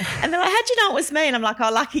 And they're like, "How'd you know it was me?" And I'm like,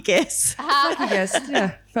 "Oh, lucky guess." Lucky guess.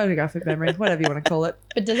 Yeah, photographic memory, whatever you want to call it.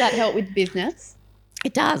 But does that help with business?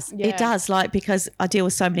 It does. Yeah. It does, because I deal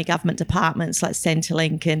with so many government departments like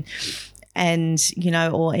Centrelink and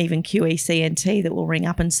or even QECNT that will ring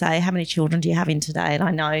up and say, how many children do you have in today? And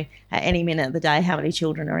I know at any minute of the day how many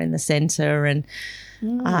children are in the centre and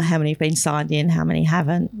how many have been signed in, how many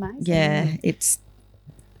haven't. Amazing. Yeah,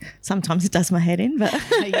 sometimes it does my head in, but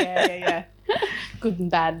yeah. Good and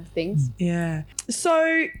bad things. Yeah.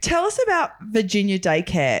 So tell us about Virginia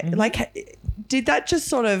Daycare. Mm-hmm. Did that just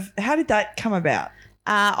how did that come about?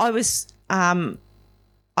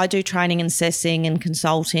 I do training and assessing and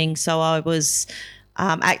consulting, so I was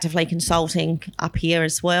actively consulting up here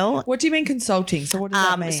as well. What do you mean consulting? So what does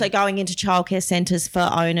that mean? So going into childcare centres for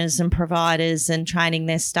owners and providers and training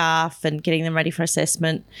their staff and getting them ready for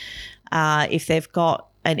assessment if they've got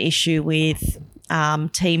an issue with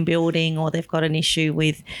team building or they've got an issue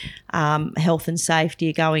with health and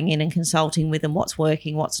safety, going in and consulting with them what's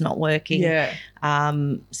working, what's not working,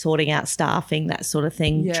 sorting out staffing, that sort of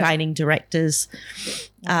thing, training directors.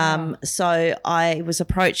 So I was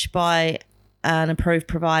approached by an approved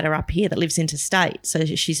provider up here that lives interstate. So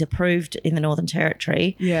she's approved in the Northern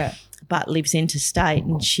Territory, but lives interstate,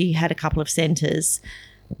 and she had a couple of centres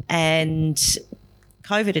and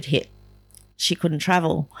COVID had hit. She couldn't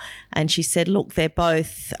travel, and she said, look, they're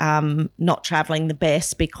both not travelling the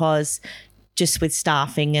best because just with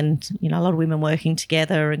staffing and, a lot of women working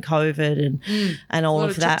together and COVID and all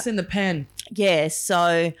of that. A lot of chicks in the pen. Yeah,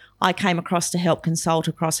 so I came across to help consult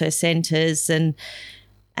across her centres, and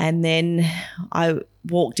then I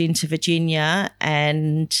walked into Virginia,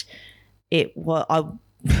 and to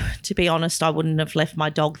be honest, I wouldn't have left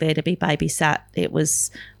my dog there to be babysat. It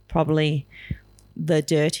was probably the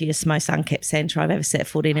dirtiest, most unkept centre I've ever set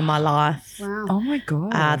foot in my life. Wow. Oh, my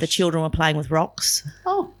God. The children were playing with rocks.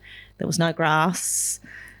 Oh. There was no grass.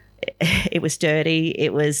 It was dirty.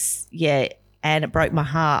 It was, and it broke my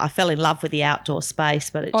heart. I fell in love with the outdoor space,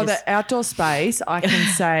 but the outdoor space, I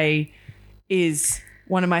can say, is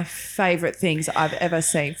one of my favourite things I've ever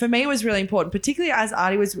seen. For me, it was really important, particularly as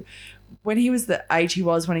Artie was, when he was the age he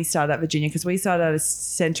was when he started at Virginia, because we started at a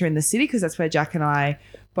centre in the city because that's where Jack and I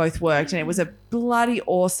both worked, and it was a bloody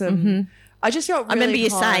awesome. I just felt really I remember you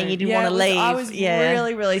home. saying you didn't want to leave. I was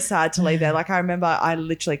really, really sad to leave there. I remember I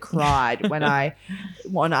literally cried when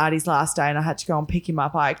on Artie's last day and I had to go and pick him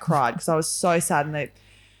up. I cried because I was so sad, and the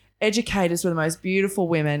educators were the most beautiful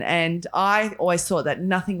women, and I always thought that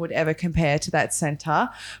nothing would ever compare to that centre.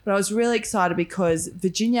 But I was really excited because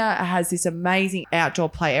Virginia has this amazing outdoor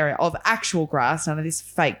play area of actual grass, none of this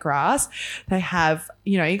fake grass. They have,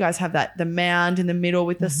 you guys have the mound in the middle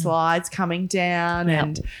with the slides coming down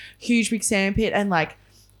and huge big sand pit, and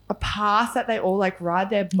a path that they all like ride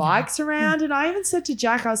their bikes around. And I even said to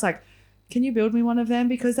Jack, I was like, can you build me one of them?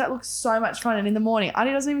 Because that looks so much fun. And in the morning,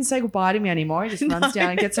 Arnie doesn't even say goodbye to me anymore. He just runs down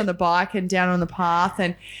and gets on the bike and down on the path.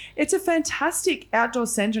 And it's a fantastic outdoor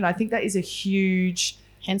centre. And I think that is a huge...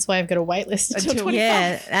 Hence why I've got a wait list until 25.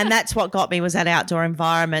 Yeah, and that's what got me was that outdoor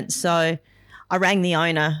environment. So I rang the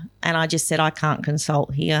owner and I just said, I can't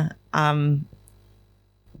consult here.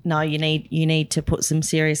 No, you need to put some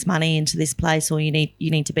serious money into this place, or you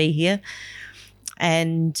need to be here.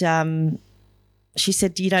 And she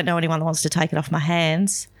said, you don't know anyone that wants to take it off my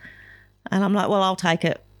hands. And I'm like, well, I'll take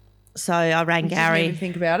it. So I rang Gary. Didn't even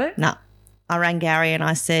think about it? No. I rang Gary and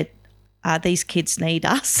I said, these kids need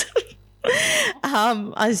us.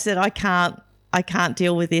 I said, I can't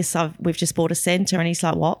deal with this. We've just bought a centre. And he's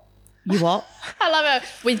like, what? You what? I love it.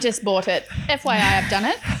 We just bought it. FYI, I've done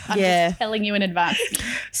it. I'm just telling you in advance.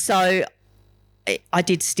 So I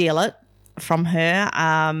did steal it from her.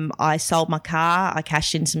 I sold my car. I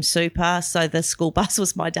cashed in some super. So the school bus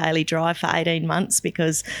was my daily drive for 18 months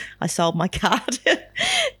because I sold my car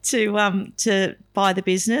to buy the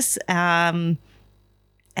business.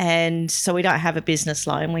 And so we don't have a business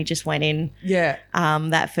loan. We just went in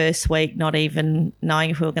that first week not even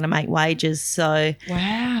knowing if we were going to make wages. So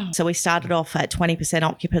wow. So we started off at 20%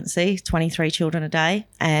 occupancy, 23 children a day,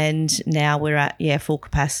 and now we're at full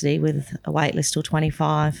capacity with a wait list till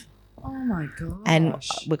 25. Oh my gosh. And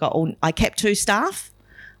I kept 2 staff.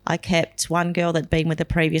 I kept one girl that'd been with the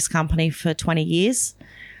previous company for 20 years.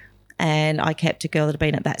 And I kept a girl that had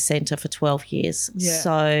been at that centre for 12 years. Yeah.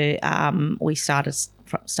 So we started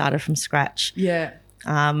from scratch. Yeah.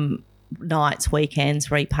 Nights,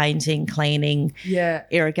 weekends, repainting, cleaning,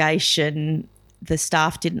 irrigation. The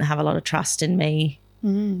staff didn't have a lot of trust in me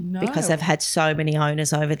because I've had so many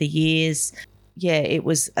owners over the years. Yeah, it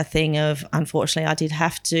was a thing of, unfortunately, I did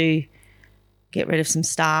have to get rid of some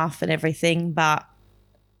staff and everything, but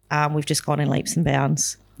we've just gone in leaps and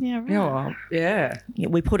bounds. Yeah, right. Yeah, well, yeah.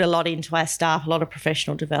 We put a lot into our staff, a lot of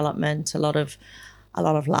professional development, a lot of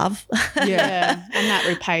love. Yeah, and that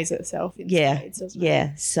repays itself in spades, doesn't it?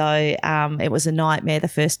 Yeah. So it was a nightmare the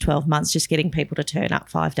first 12 months just getting people to turn up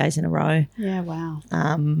 5 days in a row. Yeah, wow.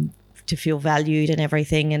 To feel valued and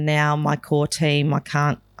everything. And now my core team, I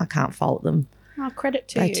can't fault them. Oh, credit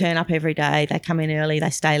to you. They turn up every day. They come in early. They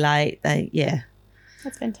stay late.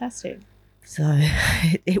 That's fantastic. So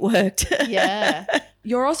it worked. Yeah.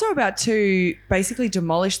 You're also about to basically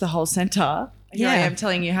demolish the whole centre. Here I am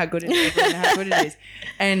telling you how good it is and how good it is,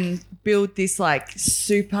 and build this like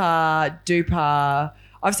super duper.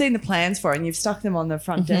 I've seen the plans for it, and you've stuck them on the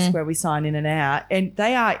front desk where we sign in and out, and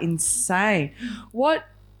they are insane.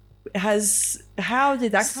 How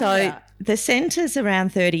did that come about? The centre's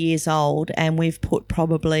around 30 years old, and we've put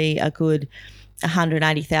probably a good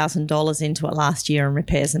 $180,000 into it last year in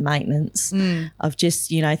repairs and maintenance of just,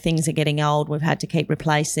 things are getting old. We've had to keep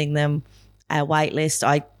replacing them. Our wait list,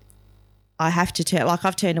 I have to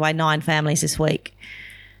I've turned away 9 families this week.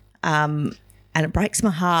 And it breaks my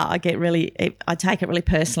heart. I take it really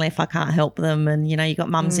personally if I can't help them. And, you got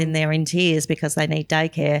mums in there in tears because they need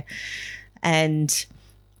daycare. And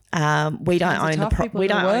we don't own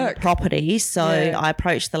the property. So I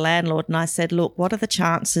approached the landlord and I said, look, what are the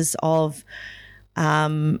chances of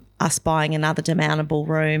us buying another demountable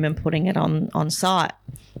room and putting it on site?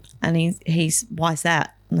 And he's why's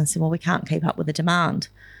that? And I said, well, we can't keep up with the demand.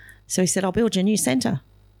 So he said, I'll build you a new centre.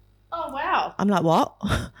 Oh, wow. I'm like, what?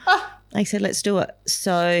 He said, let's do it.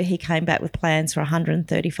 So he came back with plans for a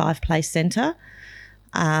 135 place centre.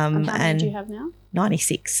 And how many do you have now?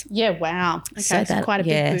 96. Yeah, wow. Okay, so that's quite a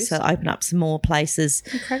big boost. So open up some more places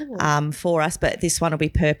for us. But this one will be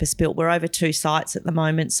purpose built. We're over 2 sites at the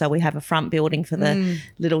moment. So we have a front building for the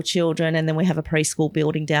little children, and then we have a preschool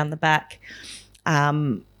building down the back.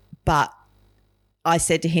 But I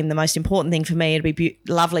said to him, the most important thing for me, it'd be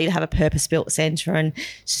lovely to have a purpose-built centre and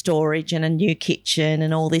storage and a new kitchen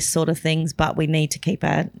and all this sort of things, but we need to keep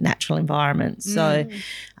our natural environment. So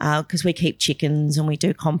because we keep chickens and we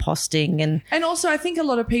do composting. And also I think a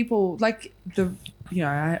lot of people like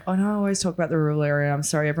I always talk about the rural area. I'm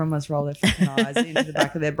sorry, everyone must roll their fucking eyes into the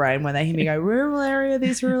back of their brain when they hear me go, rural area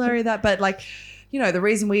this, rural area that. But the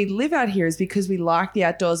reason we live out here is because we like the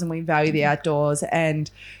outdoors and we value the outdoors.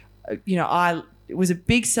 And, it was a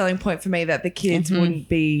big selling point for me that the kids wouldn't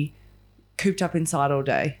be cooped up inside all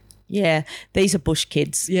day. Yeah, these are bush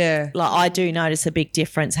kids. Yeah. I do notice a big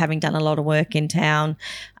difference having done a lot of work in town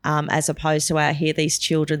as opposed to out here. These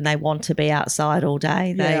children, they want to be outside all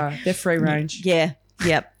day. They're free range. Yeah,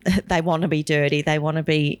 yep. They want to be dirty. They want to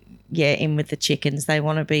be, in with the chickens. They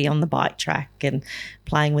want to be on the bike track and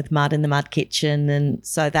playing with mud in the mud kitchen, and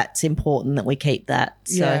so that's important that we keep that.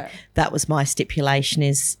 So that was my stipulation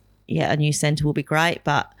is, a new centre will be great,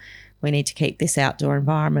 but we need to keep this outdoor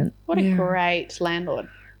environment. What a great landlord.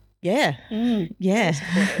 Yeah. Yeah.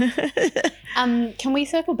 Can we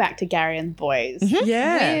circle back to Gary and the boys? Mm-hmm.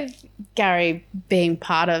 Yeah. With Gary being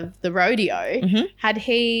part of the rodeo, had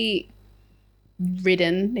he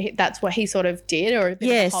ridden? That's what he sort of did, or a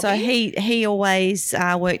bit of a so hobby? he always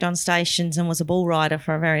worked on stations and was a bull rider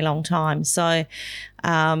for a very long time. So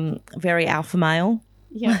very alpha male,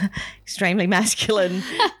 extremely masculine,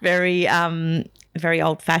 very very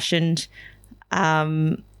old fashioned.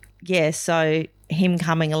 So him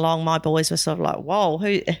coming along, my boys were sort of like, whoa,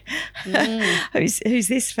 who's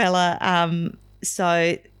this fella?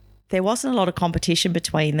 So there wasn't a lot of competition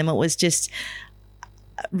between them. It was just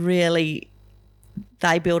really,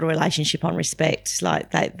 they built a relationship on respect.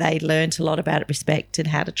 Like they learned a lot about respect and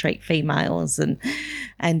how to treat females and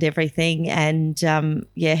everything. And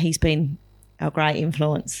he's been a great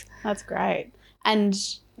influence. That's great. And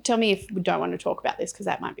tell me if we don't want to talk about this, because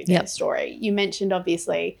that might be their story. You mentioned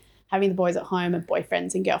obviously having the boys at home and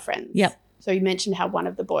boyfriends and girlfriends. Yep. So you mentioned how one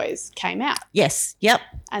of the boys came out. Yes. Yep.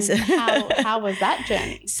 And how was that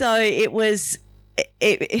journey? So it was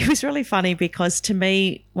really funny, because to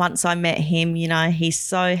me, once I met him, he's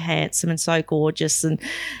so handsome and so gorgeous,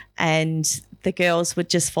 and the girls would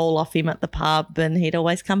just fall off him at the pub, and he'd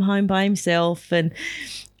always come home by himself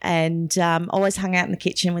and always hung out in the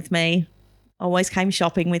kitchen with me. Always came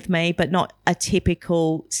shopping with me, but not a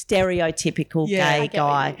typical, stereotypical gay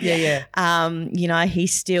guy. He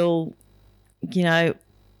still,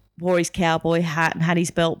 wore his cowboy hat and had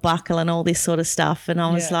his belt buckle and all this sort of stuff. And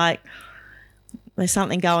I was like, there's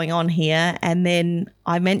something going on here. And then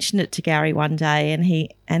I mentioned it to Gary one day,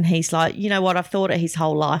 and he's like, you know what, I've thought it his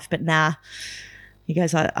whole life, but nah. He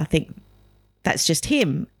goes, I think that's just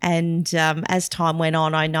him. And as time went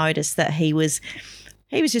on, I noticed that he was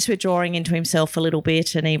just withdrawing into himself a little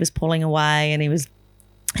bit, and he was pulling away, and he was,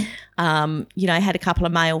 had a couple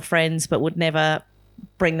of male friends but would never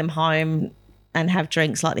bring them home and have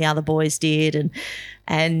drinks like the other boys did.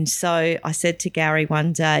 And so I said to Gary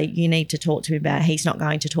one day, you need to talk to him about it. He's not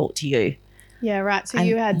going to talk to you. Yeah, right. So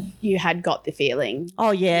you had got the feeling.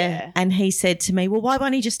 Oh, yeah. And he said to me, well, why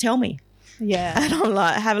won't he just tell me? Yeah. And I'm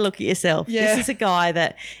like, have a look at yourself. Yeah. This is a guy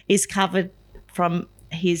that is covered from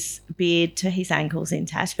his beard to his ankles in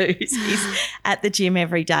tattoos. He's at the gym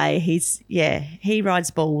every day. He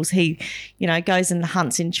rides bulls. He, goes and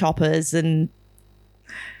hunts in choppers and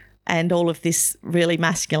all of this really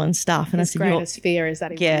masculine stuff. And his greatest fear is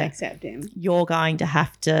that he won't accept him. You're going to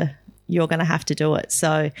have to do it.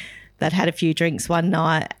 So they'd had a few drinks one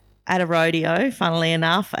night at a rodeo, funnily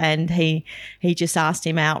enough, and he just asked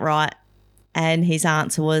him outright, and his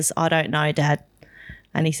answer was, I don't know, Dad.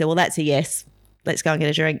 And he said, well, that's a yes. Let's go and get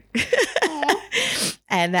a drink.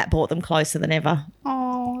 And that brought them closer than ever.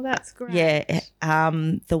 Oh, that's great. Yeah.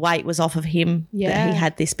 The weight was off of him. Yeah. He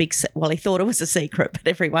had this big, he thought it was a secret, but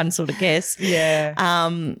everyone sort of guessed. Yeah.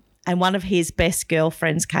 And one of his best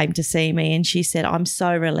girlfriends came to see me, and she said, I'm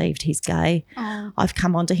so relieved he's gay. Oh. I've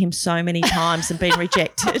come onto him so many times and been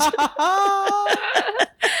rejected.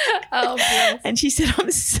 Oh, bless. And she said,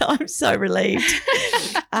 I'm so relieved.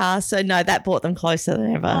 So no, that brought them closer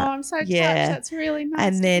than ever. Oh, I'm so touched. That's really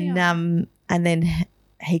nice. And then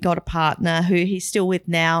he got a partner who he's still with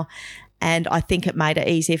now. And I think it made it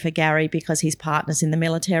easier for Gary because his partner's in the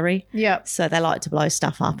military. Yep. So they like to blow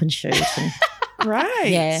stuff up and shoot. And Right.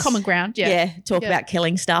 Yeah. Common ground. Yeah. Yeah. Talk about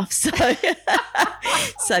killing stuff. So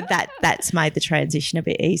that's made the transition a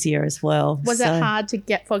bit easier as well. Was it hard to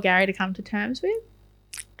get for Gary to come to terms with?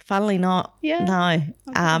 Funnily not. Yeah. No.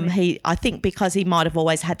 Okay. I think because he might have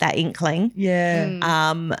always had that inkling.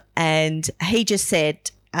 Yeah. And he just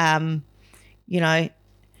said,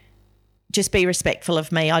 just be respectful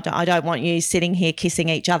of me. I don't want you sitting here kissing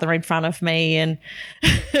each other in front of me. And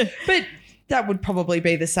But that would probably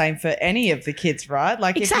be the same for any of the kids, right?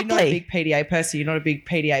 Like if you're not a big PDA person, you're not a big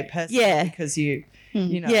PDA person because you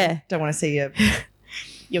don't want to see your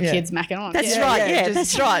kids macking on. That's right. Yeah,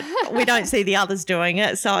 that's right. We don't see the others doing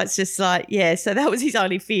it. So it's just like, so that was his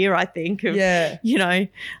only fear, I think. Of,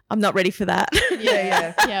 I'm not ready for that.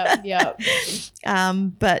 Yeah.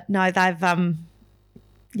 But no, they've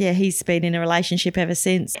Yeah, he's been in a relationship ever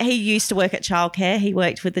since. He used to work at childcare. He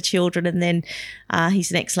worked with the children, and then he's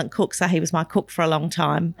an excellent cook, so he was my cook for a long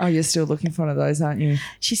time. Oh, you're still looking for one of those, aren't you?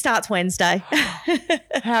 She starts Wednesday.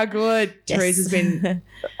 How good. Yes. Teresa's been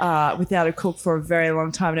without a cook for a very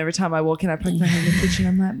long time, and every time I walk in, I poke my head in the kitchen.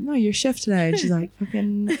 I'm like, no, you're chef today. And she's like,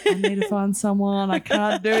 fucking, I need to find someone. I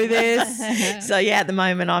can't do this. So, yeah, at the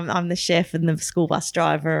moment I'm the chef and the school bus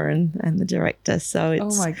driver and the director. So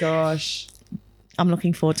it's, Oh, my gosh. I'm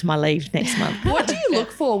looking forward to my leave next month. What do you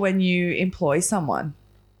look for when you employ someone?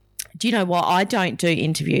 Do you know what? I don't do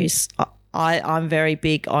interviews. I'm very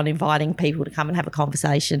big on inviting people to come and have a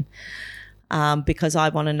conversation because I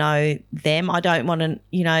want to know them. I don't want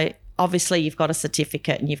to, obviously you've got a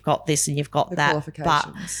certificate and you've got this and you've got that.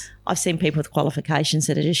 But I've seen people with qualifications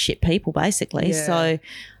that are just shit people basically. Yeah. So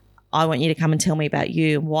I want you to come and tell me about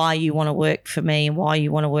you and why you want to work for me and why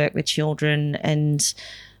you want to work with children and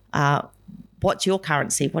what's your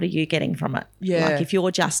currency? What are you getting from it? Yeah. Like if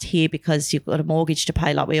you're just here because you've got a mortgage to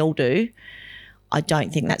pay like we all do, I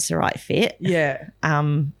don't think that's the right fit. Yeah.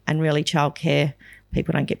 And really childcare,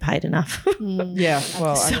 people don't get paid enough. Yeah.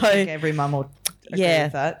 Well, I think every mum will agree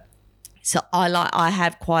with that. So I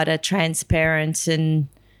have quite a transparent and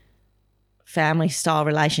family style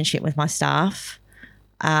relationship with my staff.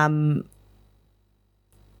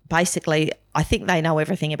 Basically, I think they know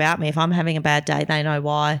everything about me. If I'm having a bad day, they know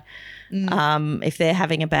why. If they're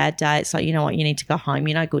having a bad day, it's like, you know what, you need to go home.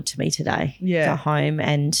 You're no good to me today. Yeah. Go home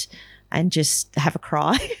and just have a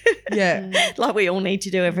cry. Yeah. Like we all need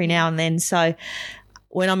to do every now and then. So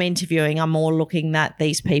when I'm interviewing, I'm more looking that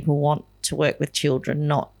these people want to work with children,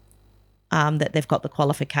 not that they've got the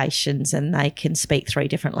qualifications and they can speak 3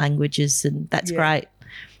 different languages, and that's great.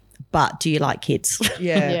 But do you like kids?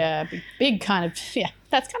 Yeah. Yeah, big kind of,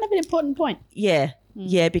 that's kind of an important point. Yeah.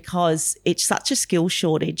 Yeah, because it's such a skill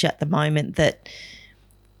shortage at the moment that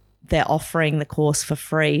they're offering the course for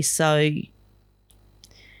free. So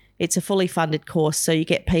it's a fully funded course. So you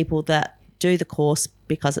get people that do the course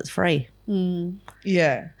because it's free.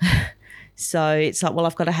 Yeah. So it's like, well,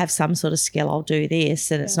 I've got to have some sort of skill. I'll do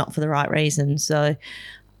this, and it's not for the right reason. So,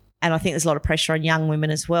 and I think there's a lot of pressure on young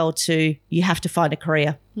women as well you have to find a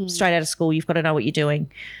career. Straight out of school, you've got to know what you're doing.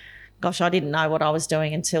 Gosh, I didn't know what I was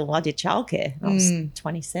doing until I did childcare. I was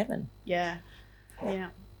 27. Yeah. Yeah.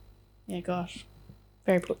 Yeah, gosh.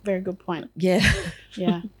 Very good point. Yeah.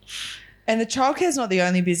 Yeah. And the childcare is not the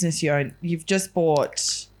only business you own. You've just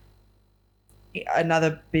bought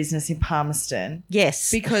another business in Palmerston. Yes.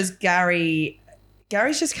 Because Gary's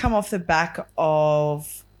just come off the back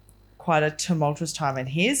of quite a tumultuous time in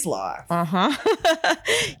his life.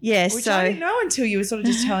 Yeah. Which I didn't know until you were sort of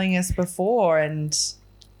just telling us before. And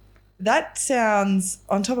that sounds,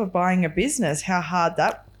 on top of buying a business, how hard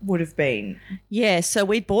that would have been. Yeah. So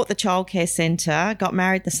we bought the childcare centre, got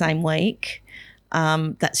married the same week.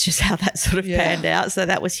 That's just how that sort of panned out. So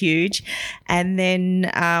that was huge. And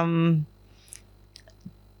then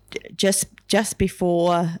just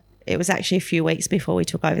before, it was actually a few weeks before we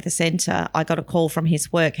took over the centre, I got a call from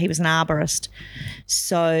his work. He was an arborist.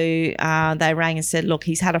 So they rang and said, look,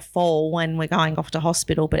 he's had a fall when we're going off to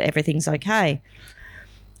hospital, but everything's okay.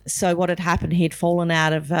 So what had happened, he'd fallen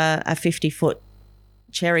out of a 50-foot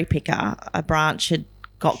cherry picker. A branch had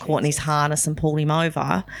got caught in his harness and pulled him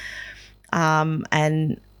over.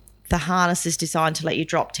 And the harness is designed to let you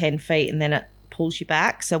drop 10 feet and then it pulls you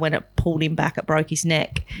back. So when it pulled him back, it broke his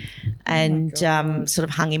neck and sort of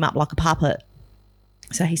hung him up like a puppet.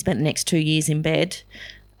 So he spent the next 2 years in bed.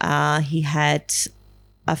 He had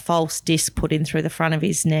a false disc put in through the front of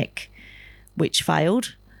his neck, which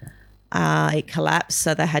failed. It collapsed,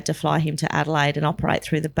 so they had to fly him to Adelaide and operate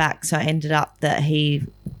through the back. So it ended up that he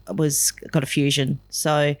got a fusion.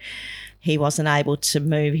 So he wasn't able to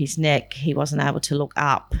move his neck. He wasn't able to look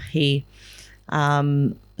up.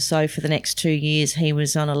 So for the next 2 years, he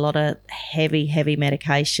was on a lot of heavy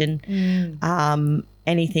medication.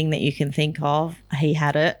 Anything that you can think of, he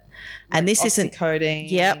had it. And this isn't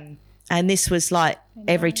oxycodone. Yep. And this was like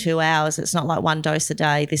every 2 hours. It's not like one dose a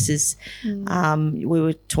day. This is, we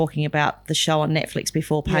were talking about the show on Netflix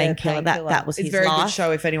before, Painkiller. That was his life. It's a very good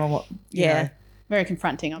show if anyone wants. Yeah. Very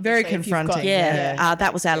confronting. Very obviously, if you've confronting. got-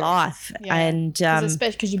 That was our life. Yeah. And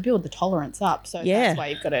especially because you build the tolerance up. So that's why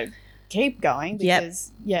you've got to keep going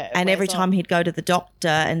because, and every time he'd go to the doctor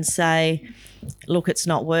and say, look, it's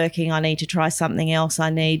not working. I need to try something else. I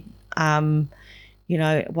need,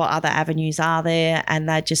 what other avenues are there? And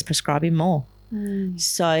they'd just prescribe him more.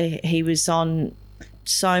 So he was on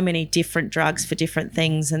so many different drugs for different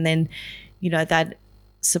things. And then, they'd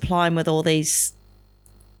supply him with all these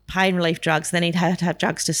pain relief drugs, then he'd have to have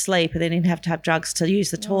drugs to sleep, and then he'd have to have drugs to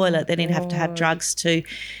use the toilet, then he'd have to have drugs to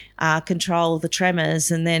control the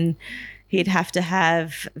tremors, and then he'd have to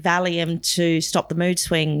have Valium to stop the mood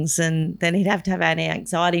swings, and then he'd have to have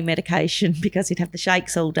anti-anxiety medication because he'd have the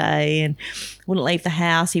shakes all day and wouldn't leave the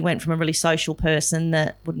house. He went from a really social person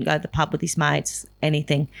that wouldn't go to the pub with his mates,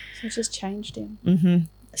 anything. So it just changed him. Mm-hmm.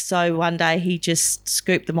 So one day he just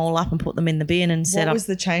scooped them all up and put them in the bin and said... What was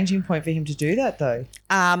the changing point for him to do that though?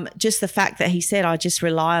 Just the fact that he said, I just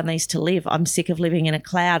rely on these to live. I'm sick of living in a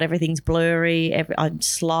cloud. Everything's blurry. I'm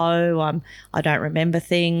slow. I don't remember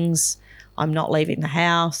things. I'm not leaving the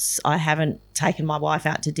house. I haven't taken my wife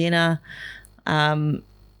out to dinner. I'm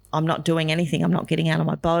not doing anything. I'm not getting out of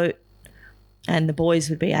my boat. And the boys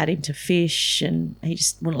would be out him to fish, and he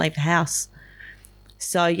just wouldn't leave the house.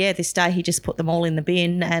 So, yeah, this day he just put them all in the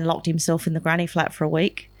bin and locked himself in the granny flat for a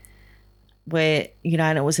week where, you know,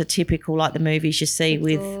 and it was a typical, like the movies you see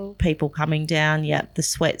with people coming down, the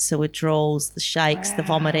sweats, the withdrawals, the shakes, the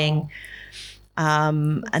vomiting.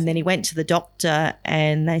 And then he went to the doctor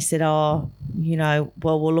and they said, oh, you know,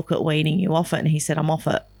 well, we'll look at weaning you off it. And he said, I'm off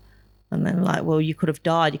it. And then like, well, you could have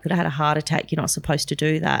died. You could have had a heart attack. You're not supposed to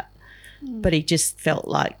do that. But he just felt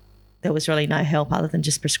like there was really no help other than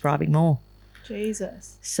just prescribing more.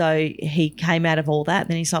 Jesus. So he came out of all that.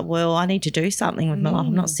 Then he's like, well, I need to do something with my life.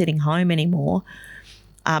 I'm not sitting home anymore,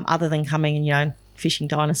 other than coming and, you know, fishing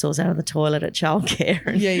dinosaurs out of the toilet at childcare.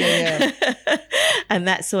 And and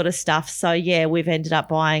that sort of stuff. So, yeah, we've ended up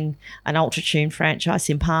buying an Ultratune franchise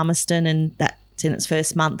in Palmerston, and that's in its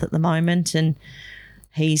first month at the moment. And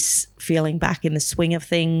he's feeling back in the swing of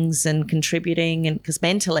things and contributing, and because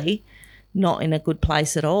mentally not in a good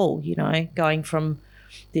place at all, you know, going from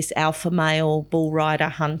this alpha male bull rider,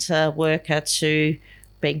 hunter, worker to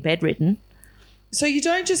being bedridden. So you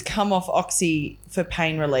don't just come off Oxy for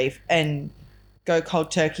pain relief and go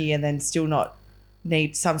cold turkey and then still not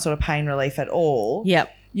need some sort of pain relief at all.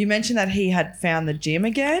 Yep. You mentioned that he had found the gym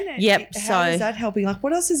again. Yep. How is that helping? Like,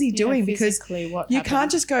 what else is he doing? Because you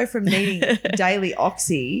can't just go from needing daily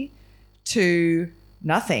Oxy to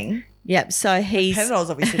nothing. Yep. So he's... Panadol's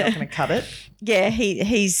obviously not going to cut it. Yeah,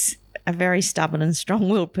 he's a very stubborn and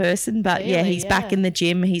strong-willed person, but Really, he's back in the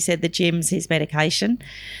gym. He said the gym's his medication.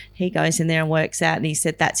 He goes in there and works out, and he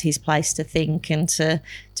said that's his place to think and to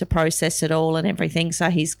process it all and everything. So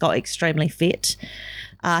he's got extremely fit.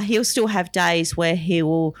 He'll still have days where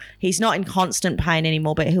he's not in constant pain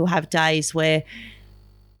anymore, but he'll have days where,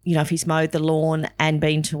 you know, if he's mowed the lawn and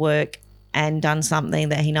been to work and done something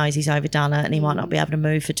that he knows he's overdone it, and he might not be able to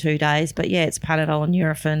move for 2 days. But, yeah, it's Panadol and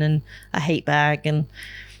Nurofen and a heat bag, and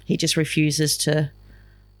he just refuses to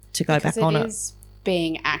go back on it. It is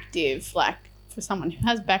being active, like for someone who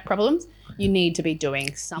has back problems, you need to be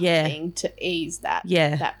doing something to ease that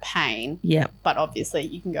pain. Yeah. But obviously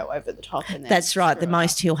you can go over the top. And then that's right. The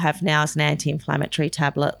most he'll have now is an anti-inflammatory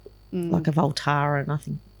tablet, like a Voltaren, I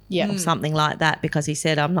think. Yeah. Or something like that, because he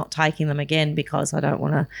said, I'm not taking them again because I don't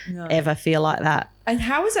want to ever feel like that. And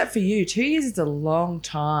how was that for you? 2 years is a long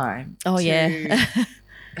time. Oh, to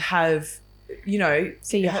have, you know,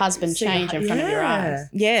 see your husband change in front of your eyes.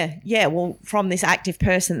 Yeah. Well, from this active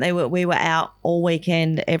person, we were out all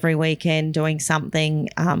weekend, every weekend, doing something,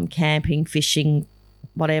 camping, fishing,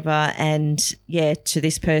 whatever. And to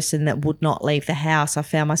this person that would not leave the house, I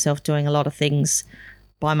found myself doing a lot of things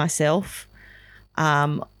by myself.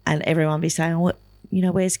 And everyone would be saying, oh, you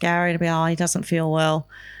know, where's Gary? And I'd be, oh, he doesn't feel well,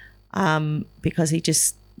 because he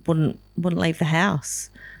just wouldn't leave the house.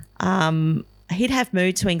 He'd have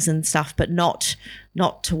mood swings and stuff, but not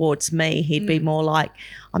towards me. He'd be more like,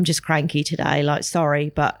 I'm just cranky today, like,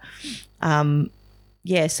 sorry. But, so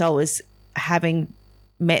I was having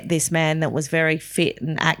met this man that was very fit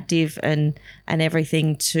and active and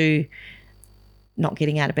everything, to not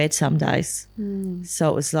getting out of bed some days. So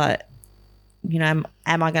it was like, you know,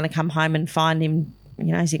 am I going to come home and find him,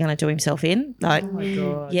 you know, is he going to do himself in? Like, oh my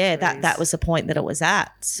God, that was the point that it was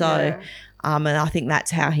at. So, and I think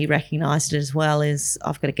that's how he recognised it as well, is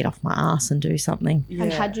I've got to get off my ass and do something. Yeah.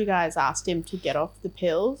 And had you guys asked him to get off the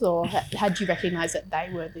pills, or had you recognised that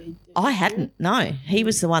they were the I hadn't, no. He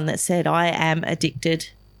was the one that said, I am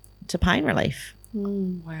addicted to pain relief.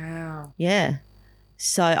 Wow. Yeah.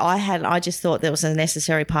 So I just thought that was a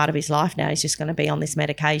necessary part of his life now. He's just going to be on this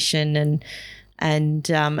medication, and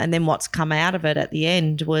then what's come out of it at the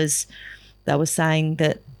end was they were saying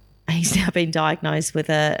that he's now been diagnosed with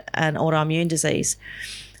an autoimmune disease.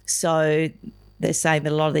 So they're saying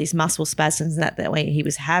that a lot of these muscle spasms that he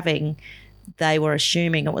was having, they were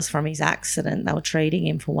assuming it was from his accident. They were treating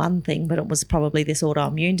him for one thing, but it was probably this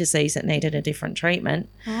autoimmune disease that needed a different treatment.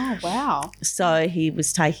 Oh, wow. So he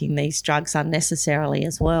was taking these drugs unnecessarily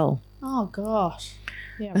as well. Oh, gosh.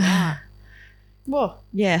 Yeah, right. Whoa.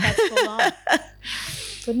 Yeah. That's full on.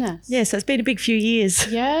 Goodness. Yeah, so it's been a big few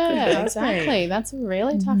years. Yeah, exactly. That's a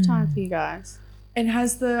really tough time for you guys. And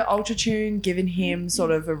has the ultratune given him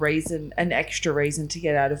sort of an extra reason to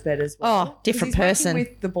get out of bed as well? Oh, different 'Cause he's person.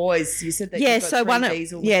 working with the boys, you said that Yeah, you've got so three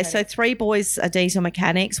diesel 3 boys are diesel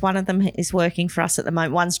mechanics. One of them is working for us at the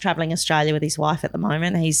moment. One's travelling Australia with his wife at the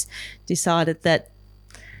moment. He's decided that,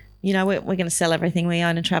 you know, we're going to sell everything we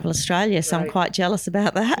own and travel Australia. So I'm Right. quite jealous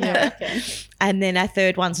about that. Yeah, okay. And then our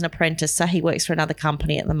third one's an apprentice. So he works for another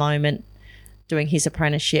company at the moment doing his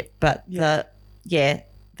apprenticeship. But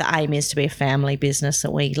the aim is to be a family business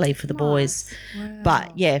that we leave for the boys. Wow.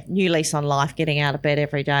 But yeah, new lease on life, getting out of bed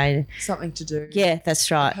every day. Something to do. Yeah, that's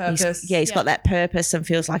right. Purpose. He's got that purpose and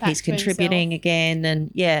feels like Back he's to contributing again. And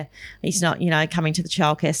yeah, he's not, coming to the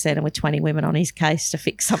childcare centre with 20 women on his case to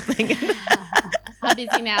fix something. I'm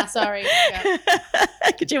busy now, sorry. Yeah.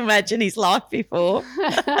 Could you imagine his life before?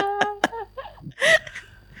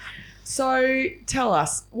 So tell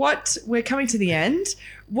us, we're coming to the end.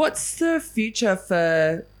 What's the future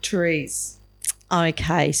for Terese?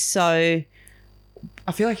 Okay, so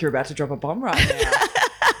I feel like you're about to drop a bomb right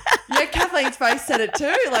now. Yeah, Kathleen's face said it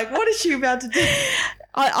too. Like, what is she about to do?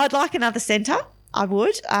 I'd like another centre. I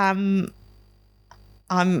would. I'm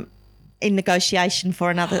in negotiation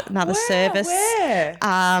for another service. Where?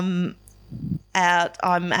 I'm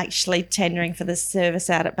actually tendering for the service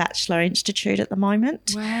out at Bachelor Institute at the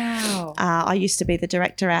moment. Wow. I used to be the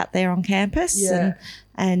director out there on campus, Yeah.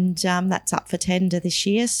 and that's up for tender this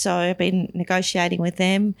year. So I've been negotiating with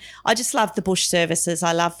them. I just love the bush services.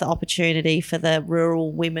 I love the opportunity for the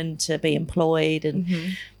rural women to be employed,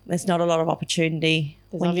 and there's not a lot of opportunity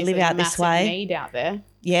There's when you live obviously out a this massive way. need out there.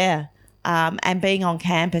 Yeah. And being on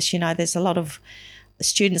campus, there's a lot of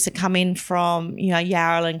students that come in from,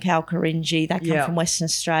 Yarra and Kalkarinji. They come from Western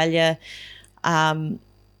Australia. To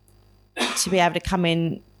be able to come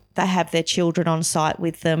in, they have their children on site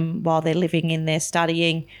with them while they're living in there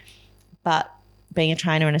studying. But being a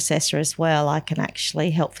trainer and assessor as well, I can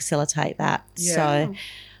actually help facilitate that. Yeah. So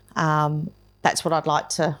that's what I'd like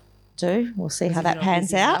to do. We'll see how if that you're not pans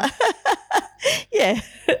busy out. enough. Yeah.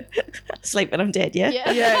 Sleep when I'm dead, yeah?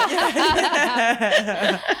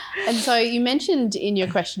 Yeah. And so you mentioned in your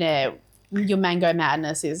questionnaire your mango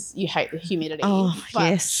madness is you hate the humidity. Oh, but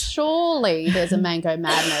yes. surely there's a mango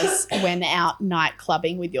madness when out night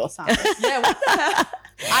clubbing with your son. Yeah, what the hell?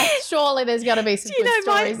 Surely there's got to be some good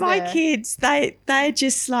stories my there. kids, they're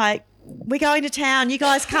just like, we're going to town. You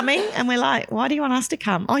guys coming? And we're like, why do you want us to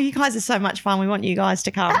come? Oh, you guys are so much fun. We want you guys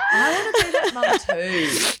to come. I want to be that mum too.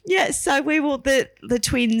 Yeah, so we were the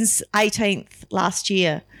twins' 18th last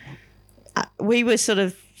year. We were sort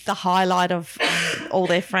of the highlight of all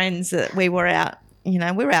their friends that we were out.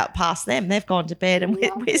 We're out past them. They've gone to bed and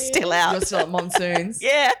we're still out. You're still at monsoons.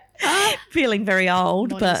 Yeah, feeling very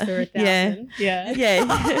old, Mornings but for a yeah. thousand. Yeah.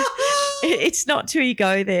 Yeah. It's not till you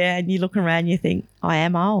go there and you look around, you think, I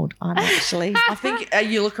am old. I'm actually. I think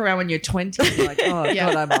you look around when you're 20 and you're like, oh,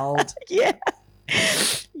 Yeah. God, I'm old. Yeah.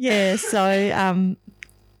 Yeah. So,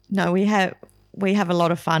 no, we have a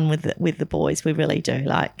lot of fun with the boys. We really do.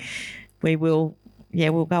 Like, we'll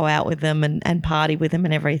go out with them and party with them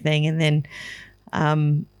and everything. And then,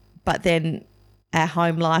 but then our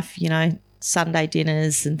home life, Sunday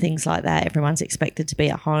dinners and things like that, everyone's expected to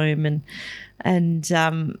be at home, and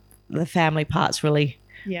the family part's really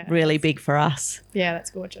big for us. Yeah, that's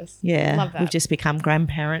gorgeous. Yeah, Love that. we've just become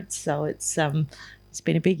grandparents, so it's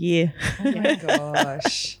been a big year. Oh, my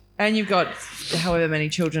gosh. And you've got however many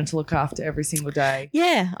children to look after every single day.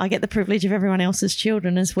 Yeah, I get the privilege of everyone else's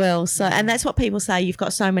children as well. So, and that's what people say, you've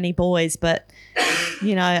got so many boys, but,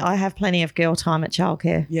 I have plenty of girl time at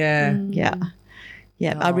childcare. Yeah. Yeah.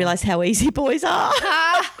 Yeah, I realise how easy boys are.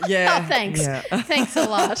 Yeah. Oh, thanks. Yeah. Thanks a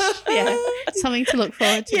lot. Yeah. Something to look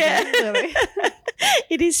forward to. Yeah. Really.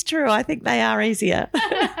 It is true. I think they are easier.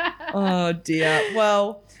 Oh, dear.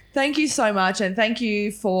 Well, thank you so much. And thank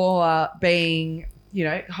you for being,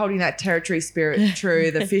 holding that territory spirit true,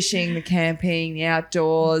 the fishing, the camping, the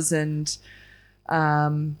outdoors. And, I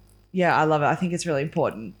love it. I think it's really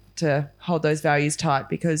important to hold those values tight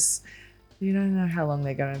because you don't know how long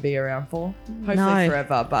they're going to be around for. Hopefully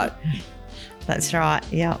forever, but That's right.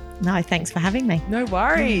 Yeah. No, thanks for having me. no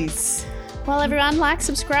worries. Well, everyone, like,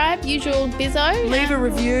 subscribe, usual bizzo. Leave a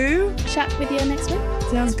review. Chat with you next week.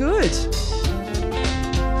 Sounds good.